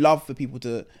I'd love for people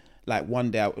to... Like one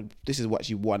day, this is what I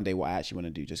actually want to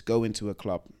do. Just go into a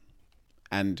club,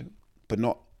 but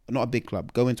not a big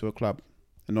club. Go into a club,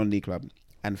 a non-league club,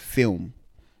 and film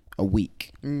a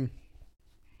week.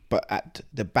 But at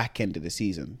the back end of the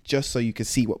season, just so you can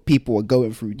see what people are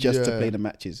going through just to play the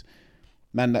matches.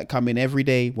 Man that come in every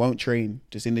day, won't train,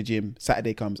 just in the gym.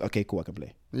 Saturday comes, okay, cool, I can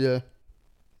play. Yeah.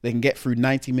 They can get through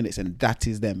 90 minutes and that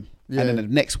is them. Yeah. And then the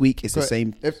next week it's the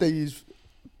same. If they use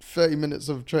 30 minutes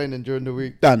of training during the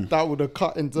week, done. That would have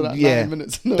cut into that 90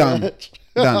 minutes. Done.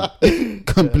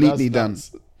 Completely done.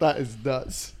 Nuts. That is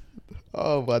nuts.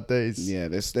 Oh my days. Yeah,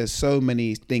 there's so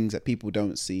many things that people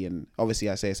don't see, and obviously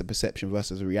I say it's a perception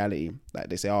versus a reality. Like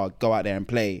they say, oh, go out there and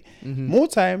play. More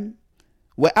time,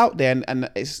 we're out there,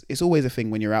 and it's always a thing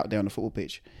when you're out there on the football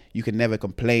pitch. You can never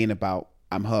complain about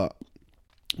I'm hurt,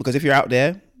 because if you're out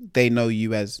there, they know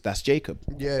you as that's Jacob.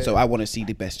 Yeah. So I want to see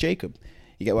the best Jacob.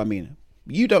 You get what I mean?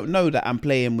 You don't know that I'm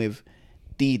playing with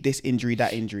this injury,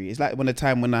 that injury. It's like the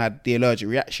time when I had the allergic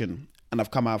reaction and I've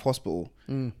come out of hospital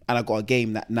and I got a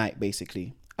game that night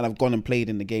basically, and I've gone and played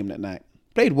in the game that night.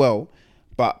 Played well,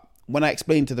 but when I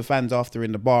explained to the fans after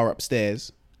in the bar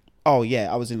upstairs, oh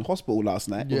yeah, I was in hospital last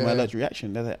night with my allergic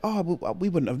reaction. They're like, oh, we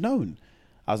wouldn't have known.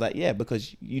 I was like, yeah,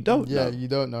 because you don't know. Yeah, you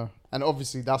don't know. And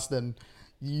obviously that's then...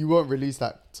 You won't release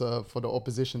that for the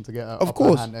opposition to get an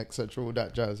upper hand, etc. All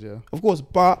that jazz, yeah. Of course,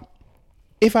 but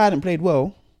if I hadn't played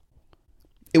well,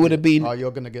 it would have been... Oh,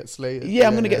 you're going to get slated. Yeah,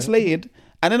 I'm going to get slated.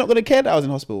 And they're not going to care that I was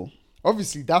in hospital.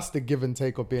 Obviously, that's the give and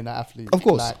take of being an athlete. Of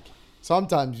course. Like,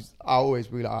 sometimes I always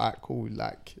be like, all right, cool.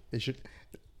 Like, they should...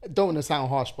 Don't want to sound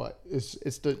harsh, but it's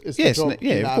the job.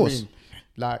 Yeah, of course. I mean?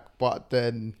 Like, but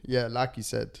then, yeah, like you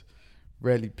said,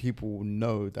 rarely people will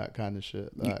know that kind of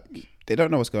shit. Like, they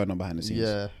don't know what's going on behind the scenes.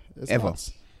 Yeah. It's ever.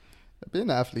 Nuts. Being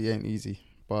an athlete ain't easy,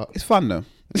 but... It's fun, though.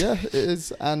 Yeah, it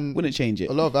is. And wouldn't change it.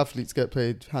 A lot of athletes get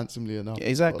paid handsomely enough. Yeah,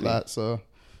 exactly. For that, so,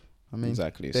 I mean,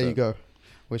 exactly. There you go.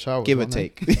 Wish I was Give or on it.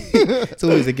 take. It's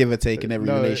always a give or take in every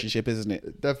No, relationship, isn't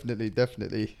it?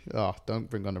 Definitely. Oh, don't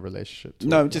bring on a relationship talk,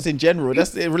 No, man. just in general.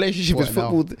 That's the relationship is What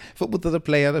now? football. Football to the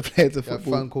player to Yeah, football,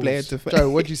 phone calls. player to Joe,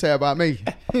 what'd you say about me?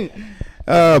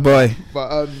 Oh boy.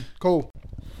 But cool.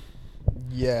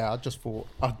 Yeah, I just thought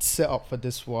I'd set up for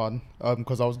this one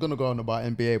because I was gonna go on about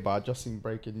NBA, but I just seen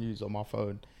breaking news on my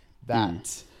phone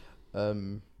that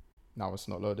now it's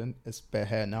not loading. It's bare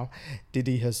hair now.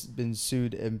 Diddy has been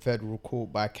sued in federal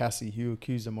court by Cassie, who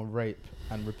accused him of rape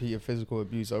and repeated physical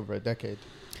abuse over a decade.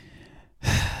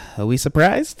 Are we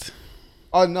surprised?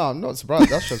 Oh no, I'm not surprised.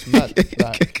 That's just mad.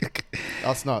 Like,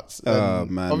 that's nuts. Oh,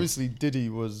 man. Obviously, Diddy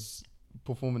was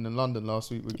performing in London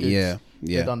last week with Gigs. Yeah.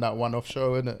 They done that one-off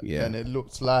show, innit? Yeah. And it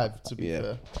looked live, to be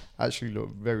fair. Actually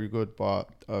looked very good, but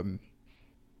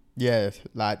yeah,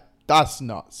 like that's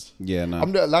nuts. Yeah, no.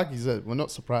 I'm not, like you said, we're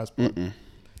not surprised. But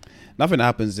Nothing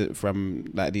happens from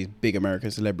like these big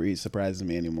American celebrities surprises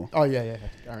me anymore. oh yeah,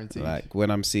 guaranteed. Like when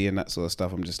I'm seeing that sort of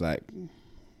stuff, I'm just like,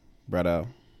 brother,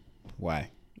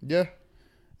 why? Yeah,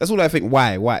 That's all I think.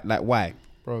 Why? Like why?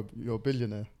 bro, you're a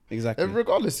billionaire. Exactly. And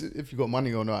regardless if you got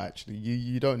money or not, actually,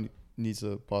 you don't need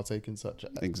to partake in such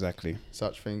things. Because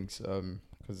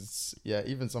it's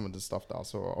even some of the stuff that I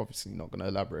saw, obviously not going to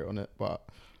elaborate on it, but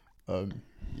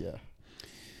yeah.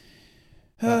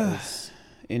 That is,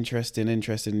 Interesting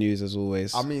news as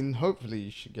always. I mean, hopefully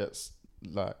she gets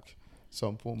like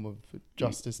some form of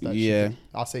justice that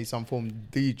I say some form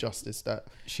the justice that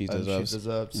she deserves.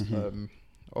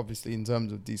 Obviously, in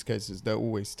terms of these cases, they're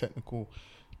always technical.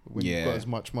 When you've got as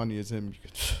much money as him, you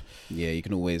could you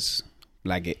can always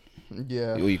lag it.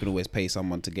 Yeah. Or you can always pay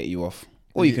someone to get you off.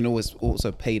 Or you can always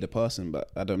also pay the person,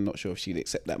 but I'm not sure if she'd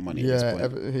accept that money at this point.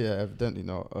 Evidently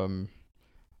not. I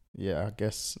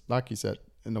guess, like you said,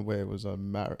 in a way it was a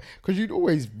matter. Because you'd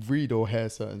always read or hear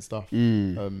certain stuff.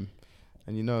 And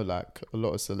you know, like, a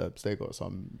lot of celebs, they got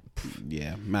some...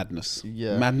 madness.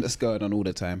 Yeah. Madness going on all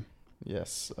the time.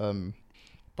 Yes.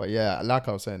 But yeah, like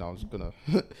I was saying, I was going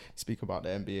to speak about the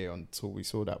NBA until we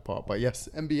saw that part. But yes,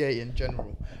 NBA in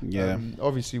general. Yeah.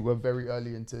 Obviously, we're very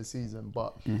early into the season,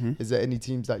 but is there any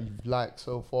teams that you've liked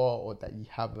so far or that you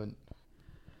haven't,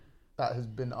 that has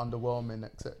been underwhelming,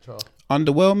 etc.?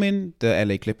 Underwhelming, the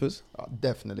LA Clippers.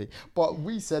 Definitely. But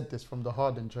we said this from the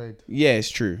Harden trade. Yeah, it's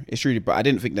true. But I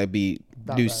didn't think they'd be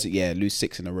lose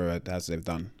 6 in a row as they've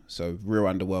done. So real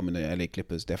underwhelming, the LA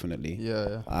Clippers, definitely.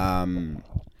 Yeah.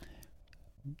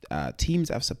 Teams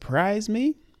that have surprised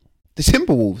me, the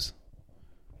Timberwolves.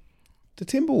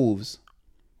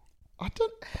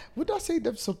 Would I say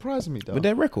they've surprised me though? With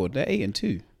their record, they're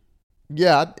 8-2.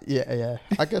 Yeah.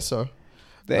 I guess so.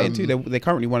 They're 8-2. They're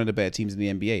currently one of the better teams in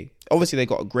the NBA. Obviously, they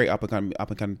got a great up and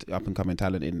coming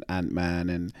talent in Ant-Man,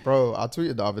 and bro, I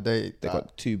tweeted the other day they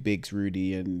got two bigs,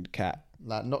 Rudy and Cat.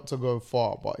 Like, not to go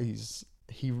far, but he's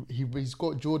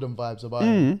got Jordan vibes about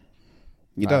him.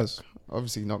 He does.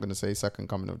 Obviously, not going to say second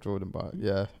coming of Jordan, but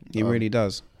yeah, he really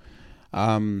does.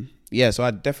 So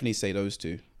I'd definitely say those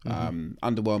two.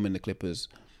 Underwhelming, the Clippers,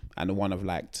 and the one I've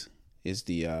liked is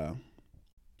the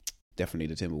definitely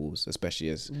the Timberwolves, especially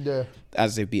as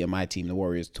they've beaten my team, the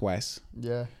Warriors, twice.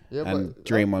 Yeah, and but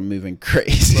Draymond moving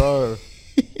crazy,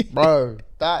 bro.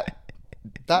 That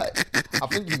I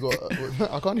think he got.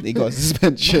 I can't even. He got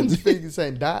suspension. I think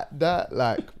saying that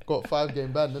like got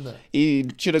 5-game ban, didn't it? He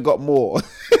should have got more.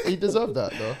 He deserved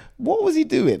that though. What was he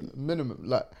doing? Minimum,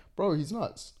 like, bro, he's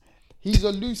nuts. He's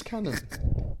a loose cannon.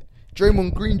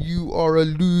 Draymond Green, you are a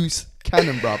loose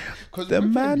cannon, bro. Because the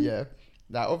man,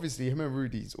 like obviously him and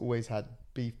Rudy's always had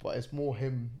beef, but it's more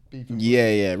him beefing.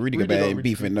 Yeah. Rudy Gobert ain't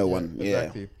beefing no one.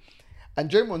 Exactly. And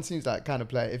Draymond seems like kind of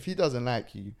player. If he doesn't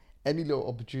like you, any little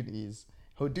opportunities,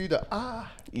 he'll do the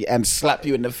and slap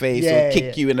you in the face or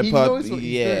kick you in the pub.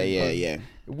 Yeah.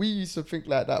 We used to think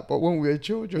like that, but when we were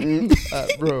children,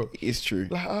 like, bro, it's true.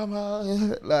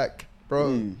 Like,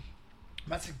 bro,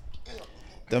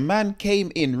 the man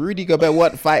came in. Rudy Gobert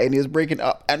wasn't fighting; he was breaking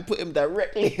up and put him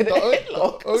directly in the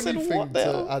headlock. The only thing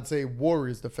I'd say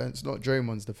Warriors' defense, not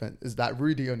Draymond's defense, is that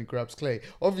Rudy only grabs Clay.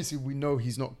 Obviously, we know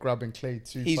he's not grabbing Clay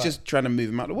too. He's just trying to move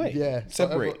him out of the way. Yeah,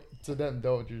 separate. To them,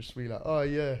 they'll just be like, "Oh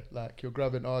yeah, like you're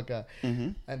grabbing our guy,"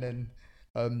 and then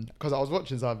because I was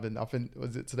watching something, I think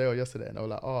was it today or yesterday, and I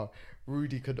was like, "Oh,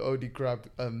 Rudy could only grab.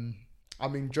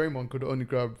 Draymond could only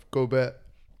grab Gobert."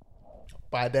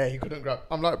 By there, he couldn't grab.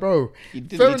 I'm like, bro,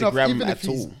 fair enough. Even if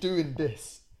he's doing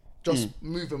this, just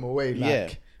move him away.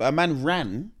 Like, but a man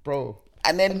ran, bro.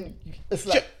 And then it's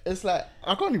like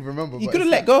I can't even remember. He but could have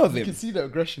it's let like, go of you him. can see the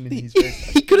aggression in his face.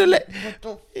 he could have let.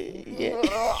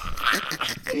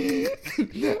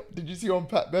 Did you see on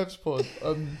Pat Bev's pod?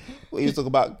 He was talking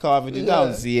about carving you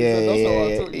down. He Yeah, said, that's how I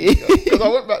yeah. talk to you. Because I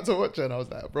went back to watch it and I was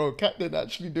like, bro, Cat didn't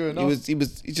actually do enough.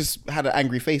 He just had an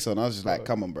angry face on. I was just like,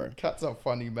 come on, bro. Cat's a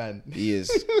funny man. He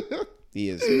is. He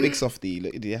is. Big softy.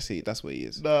 Look, that's what he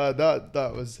is. Nah,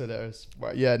 that was hilarious.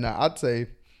 But yeah, I'd say.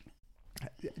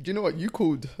 Do you know what you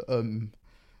called when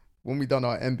we done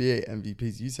our NBA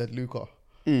MVPs? You said Luka.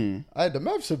 The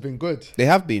Mavs have been good. They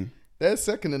have been. They're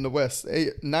second in the West,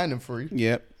 9-3.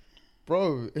 Yep.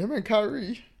 Bro, him and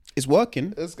Kyrie. It's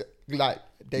working. It's like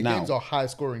their Now. games are high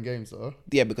scoring games though.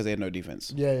 Yeah, because they have no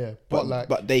defense. Yeah.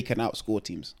 But they can outscore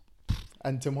teams.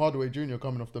 And Tim Hardaway Jr.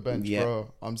 coming off the bench, Yeah.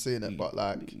 bro. I'm seeing it, but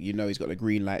like, You know he's got the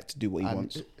green light to do what he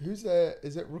wants. Who's there?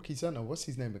 Is it rookie center? What's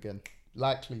his name again?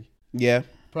 Likely. Yeah.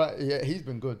 Yeah, he's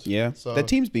been good. Yeah. So Their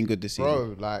team's been good this season.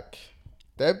 bro, like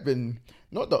they've been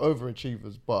not the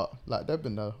overachievers, but like they've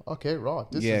been the okay, right.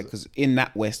 Yeah, because in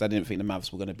that West, I didn't think the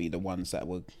Mavs were going to be the ones that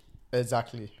were.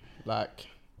 Exactly. Like,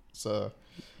 so,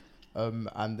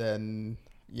 and then,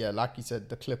 yeah, like you said,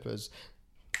 the Clippers,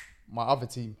 my other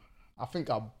team, I think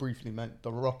I briefly meant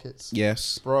the Rockets.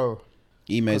 Yes. Bro.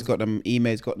 Ime's got them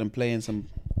playing some.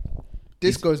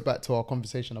 This goes back to our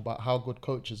conversation about how good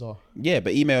coaches are. Yeah,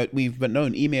 but we've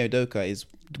known Ime Udoka is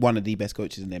one of the best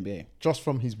coaches in the NBA. Just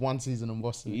from his one season in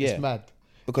Boston. Yeah. It's mad.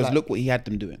 Because Like, look what he had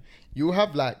them doing. you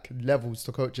have like levels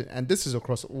to coaching, and this is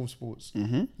across all sports.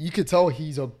 Mm-hmm. You could tell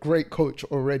he's a great coach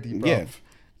already, bro. Yeah.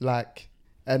 Like,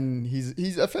 and he's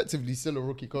effectively still a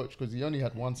rookie coach because he only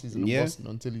had one season in Boston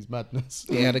until his madness.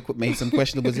 He had made some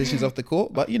questionable decisions off the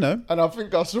court, but you know. And I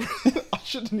think I saw, I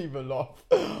shouldn't even laugh,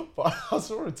 but I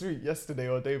saw a tweet yesterday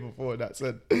or day before that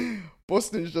said,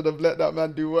 Boston should have let that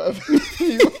man do whatever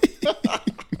he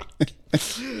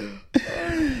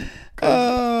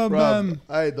Oh, man.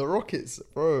 Hey, the Rockets,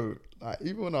 bro, like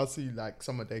even when I see like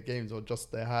some of their games or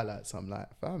just their highlights, I'm like,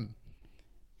 fam,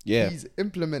 Yeah. he's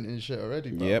implementing shit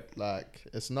already, bro. Yep. Like,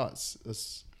 it's nuts.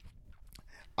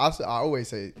 I always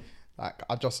say, like,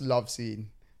 I just love seeing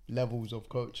levels of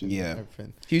coaching Yeah. and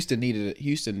everything. Houston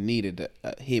needed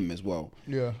him as well.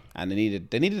 Yeah. And they needed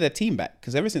their team back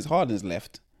because ever since Harden's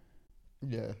left,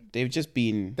 Yeah. they've just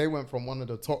been They went from one of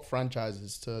the top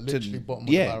franchises to literally bottom of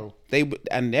the barrel.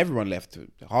 And everyone left.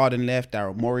 Harden left,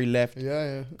 Daryl Morey left,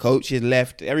 Yeah. coaches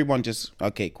left. Everyone just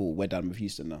okay, cool. We're done with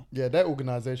Houston now. Yeah, their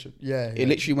organization. Yeah. It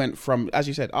literally went from, as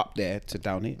you said, up there to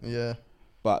down here. Yeah.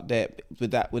 But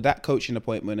with that coaching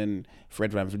appointment and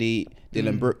Fred VanVleet,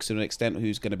 Dylan Brooks to an extent,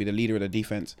 who's going to be the leader of the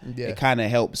defense, it kind of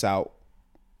helps out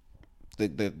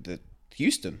the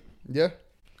Houston. Yeah.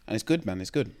 And it's good, man.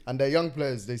 It's good. And their young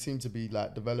players, they seem to be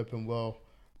like developing well.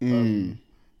 You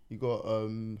got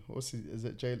is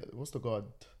it Jalen? What's the guard?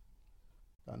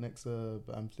 That next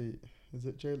VanVleet. Is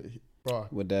it Jalen? Bro.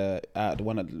 With the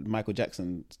one that Michael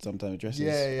Jackson sometimes addresses.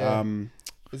 Yeah.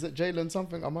 Is it Jalen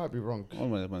something? I might be wrong. I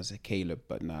want to say Caleb,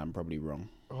 but nah, I'm probably wrong.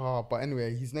 Oh, but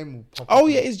anyway, his name will pop Oh up.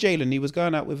 yeah, it's Jalen. He was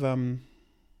going out with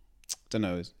don't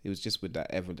know. He was just with that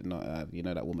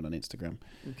that woman on Instagram.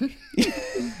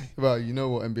 Well, you know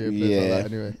what NBA players are like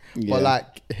anyway. Yeah. But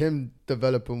like him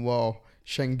developing well,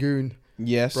 Şengün,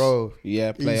 Yes, bro.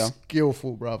 Yeah, player. He's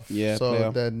skillful, bruv. Yeah, So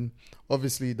player. then,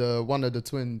 obviously, one of the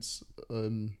twins,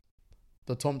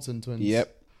 the Thompson twins.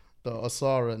 Yep. The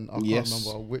Asar and I can't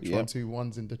remember which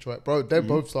one's in Detroit. Bro, they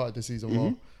both started the season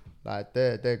well. Like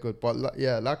they're good. But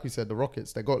like we said, the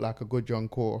Rockets, they got like a good young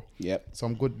core. Yep.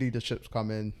 Some good leaderships come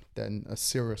in, then a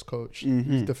serious coach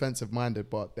who's defensive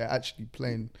minded, but they're actually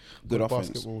playing Good offense.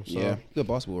 basketball. So Yeah, good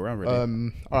basketball around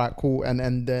really. all right, cool. And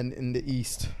then in the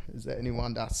East, is there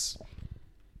anyone that's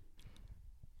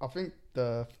I think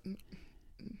the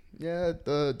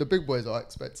big boys are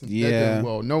expecting they're doing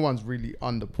well. No one's really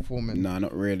underperforming. No,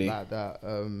 not really. Like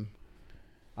that.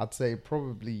 I'd say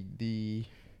probably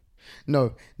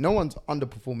no one's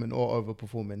underperforming or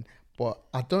overperforming. But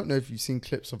I don't know if you've seen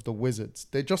clips of the Wizards.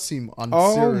 They just seem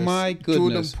unserious. Oh my goodness.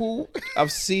 Jordan Poole.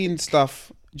 I've seen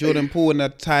stuff. Jordan Poole in the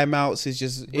timeouts is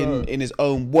just in his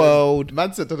own world.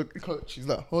 Man said to the coach, he's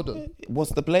like, hold on.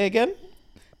 What's the play again?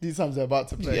 These times they're about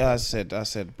to play. Yeah, I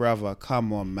said, brother,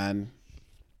 come on, man.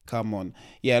 Come on.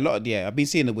 Yeah, I've been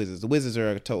seeing the Wizards. The Wizards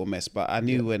are a total mess, but I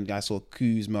knew when I saw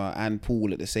Kuzma and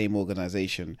Poole at the same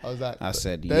organization. I was like, I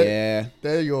said,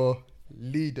 they're your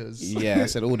leaders. Yeah, I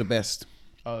said all the best.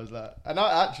 I was like, and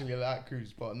I actually like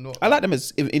Kuz, but not. I like them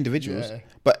as individuals, Yeah.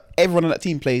 but everyone on that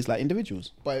team plays like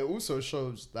individuals. But it also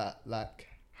shows that like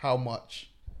how much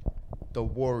the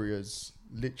Warriors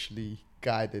literally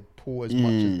guided Poole as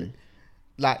much as they.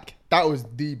 like that was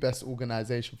the best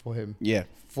organization for him. Yeah.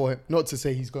 For him, not to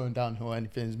say he's going downhill or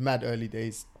anything. It's mad early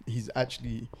days. He's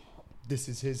actually, this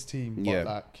is his team. But Yeah.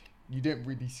 like, you didn't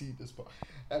really see this. But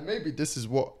and maybe this is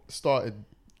what started.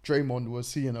 Draymond was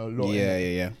seeing a lot.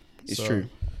 Yeah. It's So, true.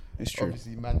 It's true.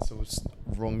 Obviously, Mansell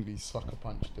wrongly sucker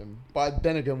punched him. But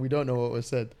then again, we don't know what was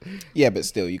said. Yeah, but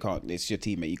still, you can't. It's your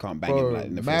teammate. You can't bang him like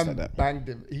in the face man like that. banged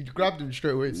him. He grabbed him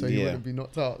straight away so he Yeah. wouldn't be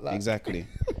knocked out. Like, Exactly.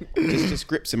 just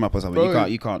grips him up or something. Bro,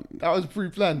 You can't. that was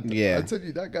pre-planned. Yeah. I tell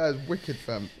you, that guy is wicked,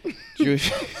 fam. You,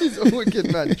 He's a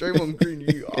wicked man. Draymond Green,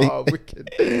 you are wicked.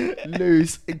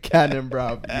 Loose cannon,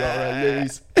 bruv. You're a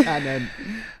loose cannon.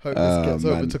 Hope this gets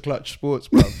over man. to Clutch Sports,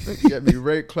 bruv. Get me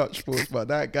rate Clutch Sports, but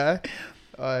that guy,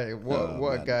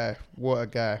 what a guy. What a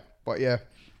guy. But yeah.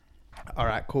 All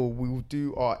right, cool. We will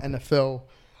do our NFL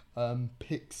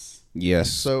picks.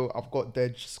 yes. So I've got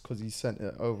Dej just because he sent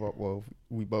it over. Well,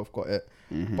 we both got it.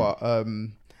 Mm-hmm. But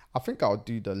I think I'll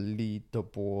do the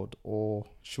leaderboard, or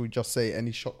should we just say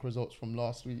any shock results from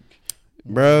last week?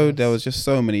 Bro, there was just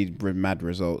so many mad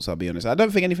results, I'll be honest. I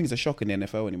don't think anything's a shock in the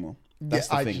NFL anymore. That's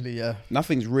the thing. Actually, yeah.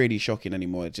 Nothing's really shocking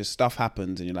anymore. It's just stuff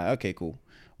happens and you're like, okay, cool.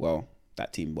 Well,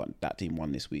 that team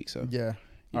won this week, so Yeah.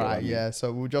 You All know what right, I mean? yeah.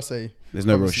 So we'll just say there's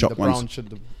no real obviously shock the ones.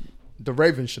 the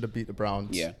Ravens should have beat the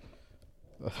Browns. Yeah,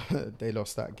 They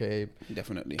lost that game.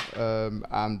 definitely.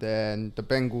 And then the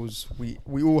Bengals,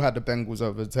 we all had the Bengals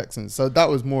over the Texans. So that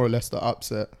was more or less the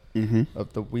upset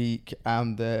of the week.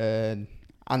 And then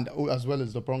as well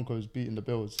as the Broncos beating the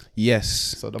Bills. Yes.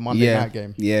 So the Monday night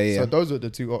game. Yeah. So those are the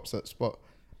two upsets. But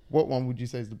what one would you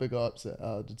say is the bigger upset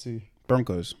out of the two?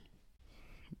 Broncos.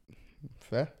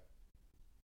 Fair?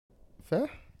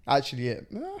 Actually, yeah.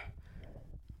 Nah.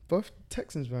 Both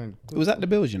Texans weren't good. It was at the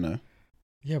Bills, you know.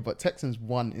 Yeah, but Texans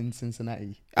won in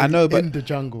Cincinnati. I know, but in the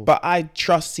jungle. But I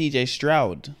trust CJ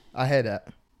Stroud I hear that.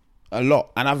 a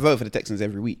lot, and I vote for the Texans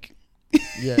every week.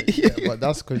 Yeah, but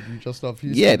that's because you just love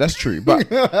Houston. Yeah, that's true. But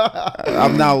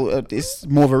I'm now. It's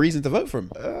more of a reason to vote for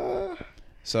him.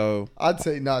 So I'd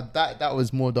say no. That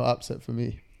was more the upset for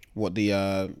me, what,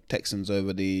 the Texans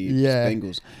over the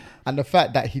Bengals? and the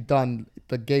fact that he done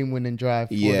the game-winning drive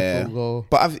for the field goal.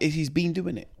 But he's been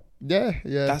doing it. Yeah.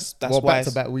 That's well, why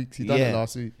back-to-back weeks. He done it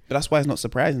last week. But that's why it's not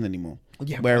surprising anymore.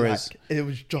 Yeah, Whereas but like, it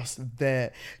was just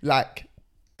there. Like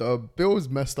the Bills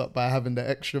messed up by having the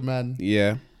extra man.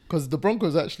 yeah, Because the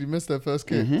Broncos actually missed their first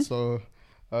kick. So,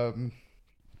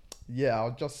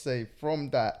 I'll just say from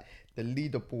that, the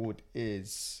leaderboard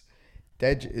is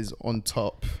Dej is on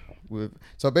top.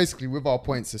 So basically, with our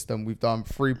point system, we've done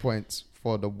 3 points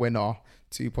for the winner,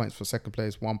 2 points for second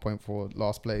place, 1 point for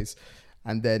last place.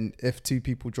 And then if two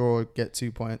people draw, get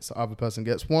 2 points, the other person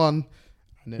gets 1.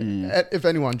 And then if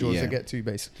anyone draws, they get 2,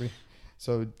 basically.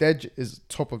 So Dej is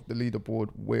top of the leaderboard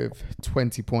with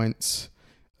 20 points.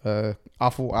 I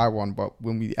thought I won, but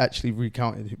when we actually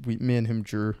recounted, me and him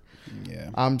drew. yeah,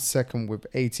 I'm second with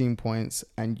 18 points,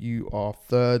 and you are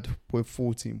third with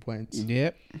 14 points.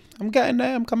 yeah. I'm getting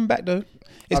there. I'm coming back though.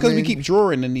 It's I because we mean- keep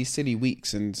drawing in these silly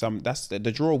weeks, and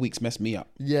the draw weeks mess me up.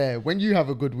 Yeah, when you have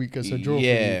a good week, it's a draw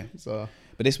Yeah. for you. So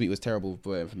But this week was terrible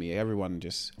for me. Everyone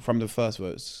just from the first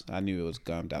votes, I knew it was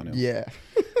going downhill. yeah.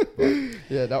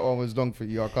 Yeah, that one was long for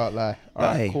you, I can't lie. All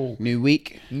right, Hey, cool. New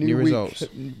week, new week, results.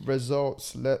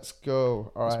 Results, let's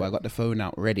go. All That's why I right, got the phone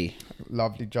out ready.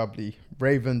 lovely jubbly.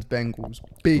 Ravens, Bengals,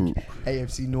 big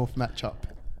AFC North matchup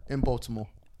in Baltimore.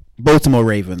 Baltimore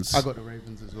Ravens. I got the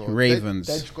Ravens as well. Ravens.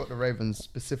 Dej got the Ravens,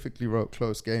 specifically wrote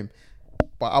close game.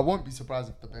 But I won't be surprised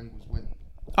if the Bengals win.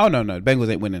 Oh no, Bengals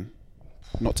ain't winning.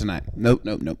 Not tonight. Nope.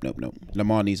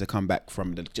 Lamar needs to come back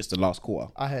from just the last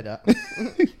quarter. I heard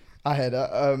that. I heard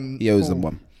that. He owes cool. them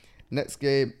one. Next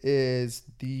game is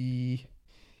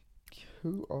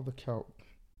who are the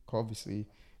obviously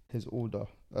his order.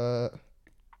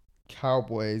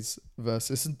 Cowboys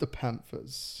versus the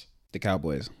Panthers. The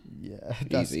Cowboys. Yeah,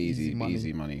 that's easy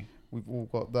money. We've all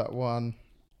got that one.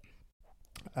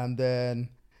 And then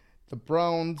the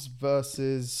Browns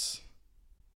versus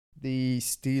the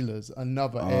Steelers,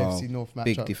 another AFC North matchup.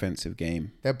 Big defensive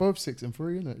game. They're both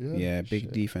 6-3, isn't it? Yeah, big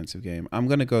Shit. defensive game. I'm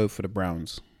gonna go for the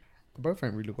Browns. They both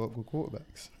ain't really got good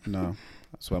quarterbacks. No,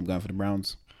 that's why I'm going for the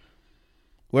Browns.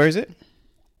 Where is it?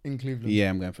 In Cleveland. Yeah,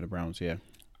 I'm going for the Browns. Yeah.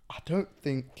 I don't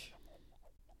think.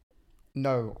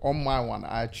 No, on my one,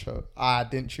 I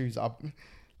didn't choose. So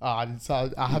I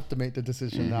have to make the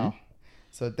decision now.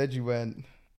 So Deji went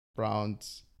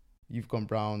Browns. You've gone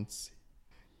Browns.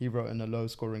 He wrote in a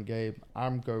low-scoring game.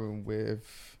 I'm going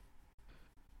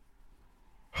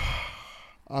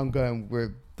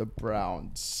with the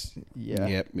Browns. Yeah.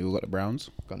 Yep. We all got the Browns.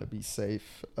 Gonna be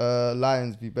safe.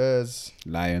 Lions v Bears.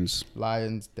 Lions.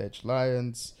 Lions. Dej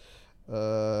Lions.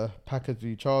 Packers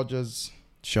v Chargers.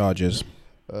 Chargers.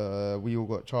 We all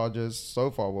got Chargers.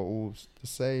 So far, we're all the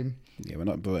same. Yeah, we're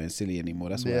not voting silly anymore.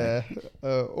 That's why. Yeah,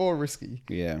 or risky.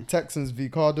 Yeah. Texans v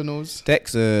Cardinals.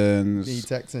 Texans. The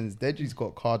Texans. Deji's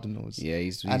got Cardinals. Yeah,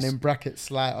 he's and in brackets,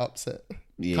 slight upset.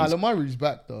 Yeah, Kyler Murray's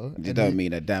back though. You don't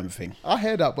mean a damn thing. I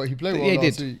heard that, but he played well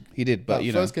last week. He did, but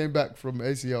you know, first came back from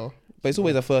ACL. But it's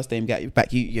always a first game back.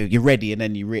 You're ready, and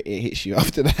then it hits you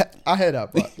after that. I heard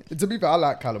that, but to be fair, I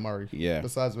like Kyler Murray. Yeah.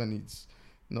 Besides when he's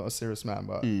not a serious man,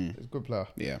 but he's a good player.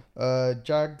 Yeah.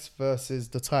 Jags versus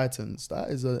the Titans. That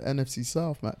is an NFC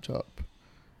South matchup.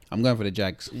 I'm going for the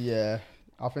Jags. Yeah,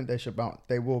 I think they should bounce.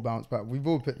 They will bounce back. We've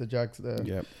all picked the Jags there.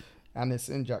 Yep. And it's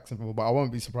in Jacksonville, but I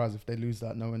won't be surprised if they lose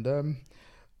that knowing them.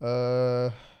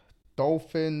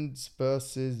 Dolphins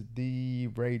versus the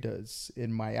Raiders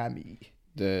in Miami.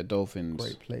 The Dolphins.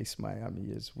 Great place Miami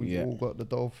is. We've all got the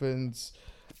Dolphins.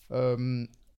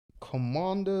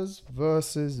 Commanders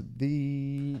versus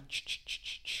the...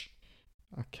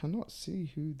 I cannot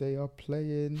see who they are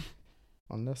playing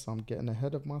unless I'm getting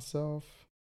ahead of myself.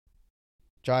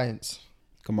 Giants.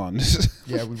 Commanders.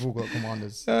 Yeah, we've all got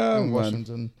Commanders in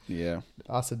Washington. Yeah.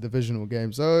 That's a divisional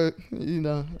game. So, you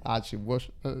know, actually,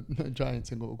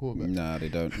 Giants ain't got a quarterback. Nah, they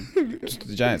don't.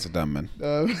 The Giants are done, man.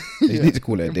 They need to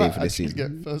call it a day for this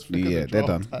season. They're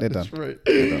done. They're done. Right.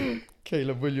 They're done.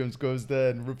 Caleb Williams goes there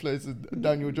and replaces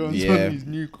Daniel Jones on his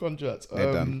new contract.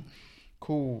 They're done.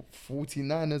 Cool.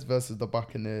 49ers versus the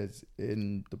Buccaneers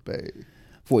in the Bay.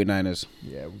 49ers.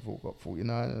 Yeah, we've all got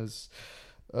 49ers.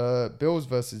 Bills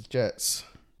versus Jets.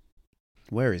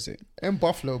 Where is it? In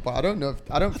Buffalo, but I don't know.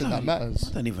 I don't think that matters.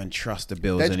 I don't even trust the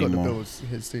Bills They've anymore. got the Bills,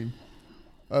 his team.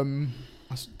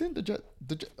 I think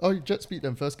the Jets beat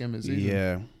them first game of the season.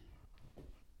 Yeah.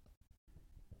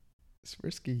 It's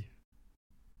risky.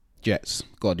 Jets.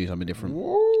 Gotta do something different.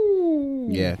 Whoa.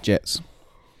 Yeah, Jets.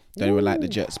 Don't even like the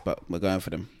Jets, but we're going for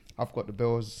them. I've got the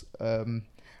Bills.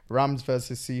 Rams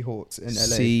versus Seahawks in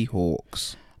LA.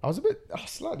 Seahawks. I was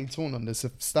slightly torn on this.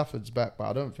 If Stafford's back, but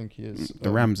I don't think he is. The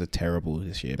Rams are terrible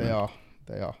this year. They are.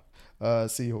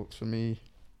 Seahawks for me.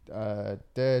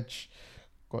 Dej.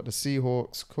 Got the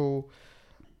Seahawks. Cool.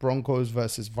 Broncos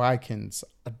versus Vikings.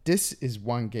 This is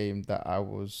one game that I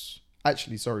was...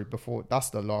 Actually, sorry, that's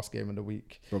the last game of the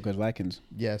week. Broncos, Vikings.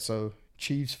 Yeah, so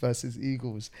Chiefs versus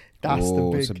Eagles. That's the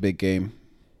big... It's a big game.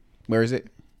 Where is it?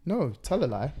 No, tell a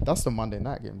lie. That's the Monday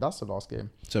night game. That's the last game.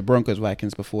 So Broncos,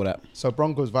 Vikings before that. So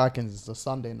Broncos, Vikings is the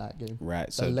Sunday night game.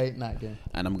 Right. So late night game.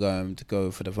 And I'm going to go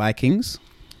for the Vikings.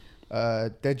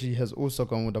 Deji has also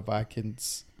gone with the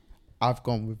Vikings. I've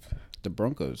gone with... The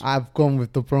Broncos. I've gone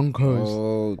with the Broncos.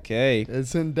 Okay.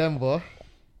 It's in Denver.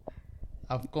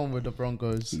 I've gone with the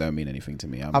Broncos. Don't mean anything to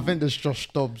me. I think there's Josh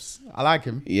Dobbs. I like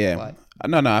him. Yeah.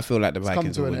 No, I feel like the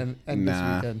Vikings come will to win. an end this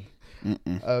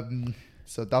weekend.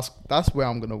 So that's where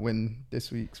I'm gonna win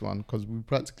this week's one because we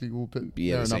practically all put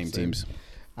the same teams.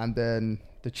 And then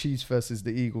the Chiefs versus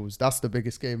the Eagles. That's the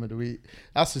biggest game of the week.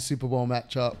 That's the Super Bowl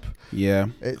matchup. Yeah,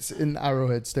 it's in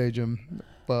Arrowhead Stadium.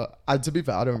 But to be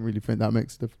fair, I don't really think that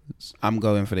makes a difference. I'm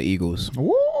going for the Eagles.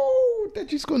 Whoa, they're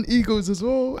just gone Eagles as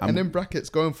well. And then brackets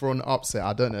going for an upset.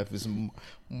 I don't know if it's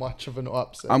much of an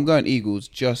upset. I'm going Eagles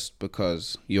just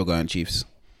because you're going Chiefs,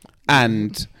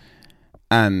 and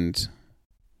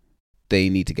they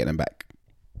need to get them back.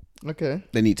 Okay.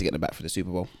 They need to get them back for the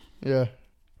Super Bowl. Yeah.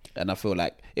 And I feel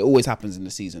like it always happens in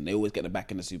the season. They always get them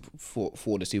back in the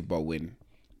for the Super Bowl win,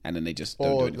 and then they just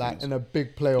don't do anything like else. In a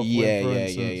big playoff win, for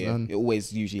instance. Yeah. It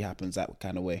always usually happens that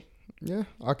kind of way. Yeah.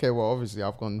 Okay. Well, obviously,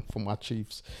 I've gone for my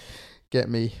Chiefs. Get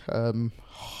me.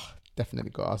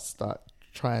 Definitely got to start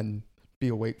try and be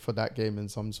awake for that game in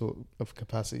some sort of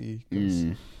capacity.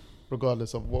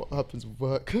 Regardless of what happens with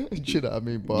work, do you know what I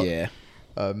mean? But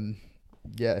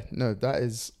that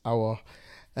is our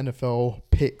NFL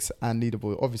picks and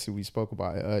leaderboard. Obviously, we spoke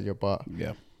about it earlier, but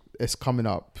it's coming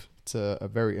up to a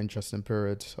very interesting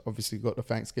period. Obviously, got the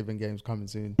Thanksgiving games coming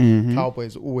soon.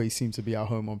 Cowboys always seem to be at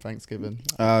home on Thanksgiving.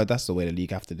 That's the way the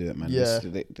league have to do it, man. Yeah.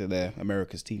 They're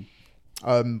America's team.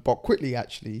 But quickly,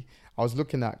 actually, I was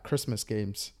looking at Christmas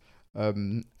games,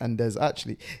 and there's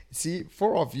actually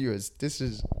for our viewers, this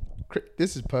is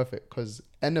perfect because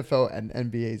NFL and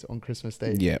NBA is on Christmas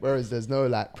Day. Yeah. Whereas there's no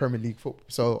like Premier League football.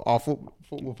 So our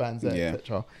football fans there,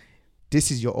 etc. This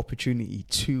is your opportunity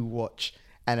to watch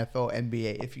NFL,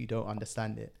 NBA if you don't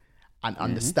understand it, and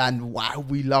understand why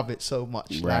we love it so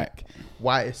much. Right. Like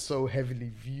why it's so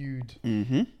heavily viewed.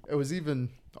 It was even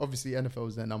obviously NFL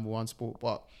is their number one sport,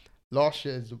 but last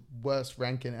year's worst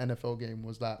ranking NFL game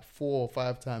was like 4 or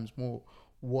 5 times more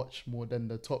watch more than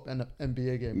the top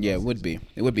NBA game. Yeah, it would be.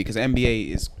 It would be because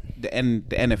NBA is the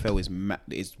NFL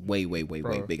is way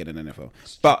bigger than NFL.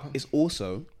 But it's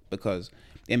also because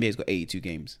the NBA's got 82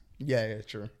 games. Yeah,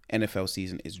 true. NFL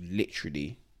season is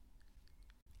literally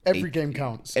every game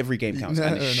counts. Every game counts,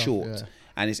 and it's short,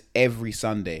 and it's every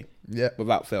Sunday. Yeah,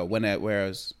 without fail.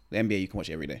 Whereas the NBA you can watch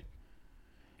every day.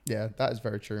 Yeah, that is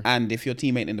very true. And if your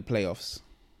team ain't in the playoffs,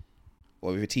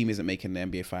 or if your team isn't making the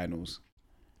NBA finals,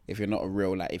 if you're not a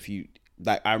real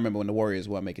I remember when the Warriors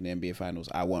weren't making the NBA finals,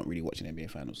 I weren't really watching the NBA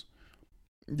finals.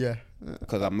 Yeah,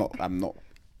 because I'm not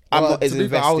well, as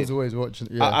invested. I was always watching.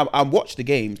 Yeah. I watch the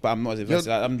games, but I'm not as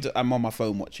invested. I'm on my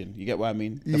phone watching. You get what I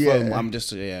mean? The phone. I'm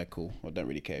just cool. I don't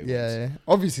really care. Yeah.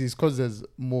 Obviously, it's because there's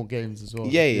more games as well.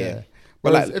 Yeah.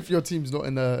 But if your team's not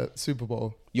in the Super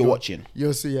Bowl, you're watching.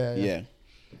 You'll see. Yeah.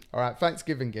 All right.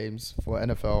 Thanksgiving games for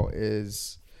NFL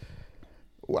is.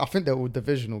 I think they're all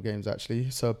divisional games actually.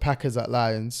 So Packers at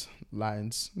Lions.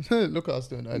 Look at us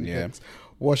doing early games.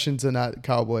 Washington at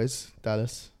Cowboys.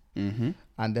 Dallas. Mm-hmm.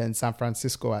 And then San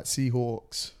Francisco at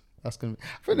Seahawks. That's gonna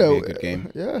be a good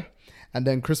game. Yeah. And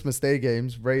then Christmas Day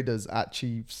games: Raiders at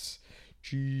Chiefs,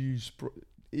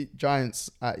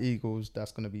 Giants at Eagles.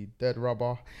 That's gonna be dead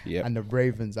rubber. Yeah. And the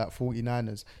Ravens at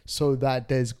 49ers. So that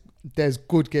there's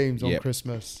good games on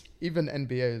Christmas. Even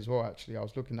NBA as well. Actually, I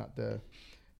was looking at the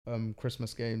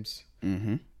Christmas games.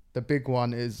 Mm-hmm. The big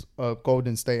one is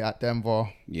Golden State at Denver.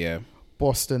 Yeah.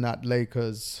 Boston at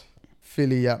Lakers.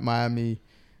 Philly at Miami.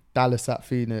 Dallas at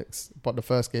Phoenix, but the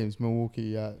first game's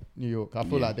Milwaukee at New York. I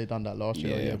feel like they done that last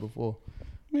year or the year before.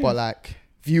 Yeah. But like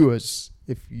viewers,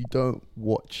 if you don't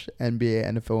watch NBA,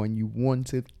 NFL, and you want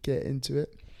to get into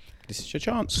it, this is your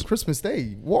chance. Christmas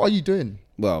Day, what are you doing?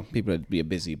 Well, people are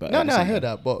busy, but no, I hear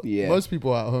that. But most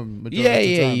people are at home.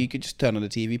 You could just turn on the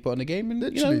TV, put on the game, and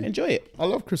enjoy it. I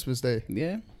love Christmas Day.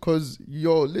 Yeah, because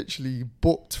you're literally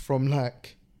booked from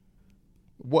like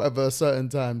whatever certain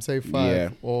time, say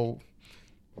 5 or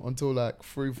until like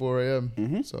 3-4 a.m.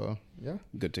 Mm-hmm. So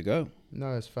good to go.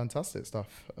 No, it's fantastic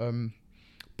stuff.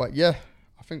 But yeah,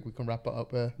 I think we can wrap it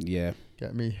up there. Yeah,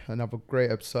 get me another great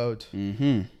episode.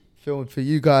 Mm-hmm. Filmed for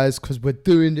you guys because we're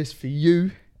doing this for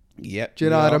you. Yep. Do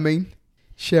you know what I mean?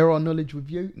 Share our knowledge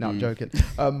with you. No, I'm joking.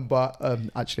 But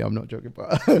actually, I'm not joking.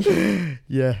 But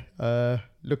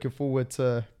looking forward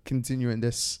to continuing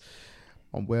this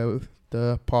on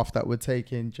the path that we're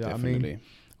taking. Do you know what I mean?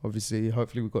 Obviously,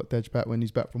 hopefully we've got Dej back when he's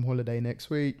back from holiday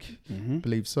next week. Mm-hmm.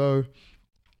 Believe so.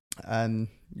 And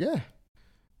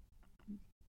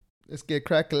let's get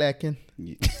crack-lacking.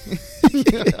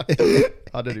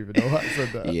 I don't even know how I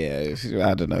said that. Yeah,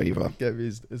 I don't know either. Get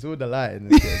me? It's all the lighting.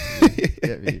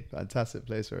 Get me? Fantastic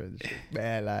place for it.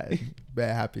 Bare lighting.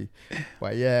 Bare happy.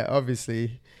 But yeah,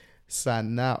 obviously,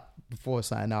 before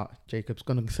signing out, Jacob's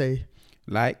going to say,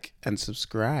 like and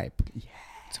subscribe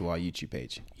to our YouTube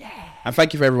page. And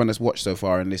thank you for everyone that's watched so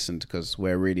far and listened, because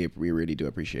we really do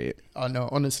appreciate it. Oh no,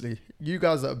 honestly, you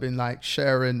guys that have been like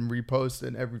sharing,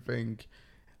 reposting everything.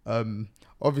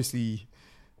 Obviously,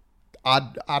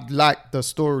 I'd like the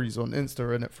stories on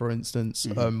Insta in it, for instance.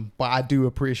 Mm-hmm. But I do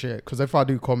appreciate it, because if I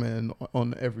do comment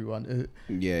on everyone,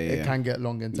 it can get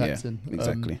long and taxing. Yeah,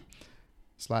 exactly.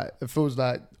 It's like, it feels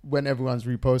like when everyone's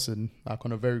reposting, like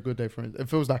on a very good day, for it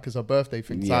feels like it's a birthday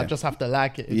thing. So I just have to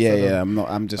like it.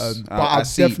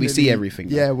 We see everything.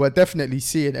 Yeah, we're definitely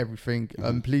seeing everything.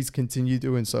 Please continue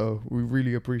doing so. We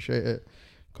really appreciate it,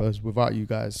 because without you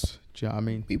guys, do you know what I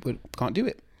mean? People can't do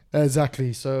it.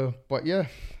 Exactly. So, but yeah,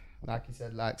 like you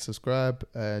said, like, subscribe,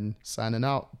 and signing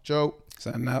out. Joe.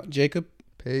 Signing out, Jacob.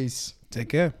 Peace. Take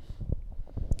care.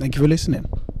 Thank you for listening.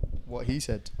 What he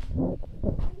said.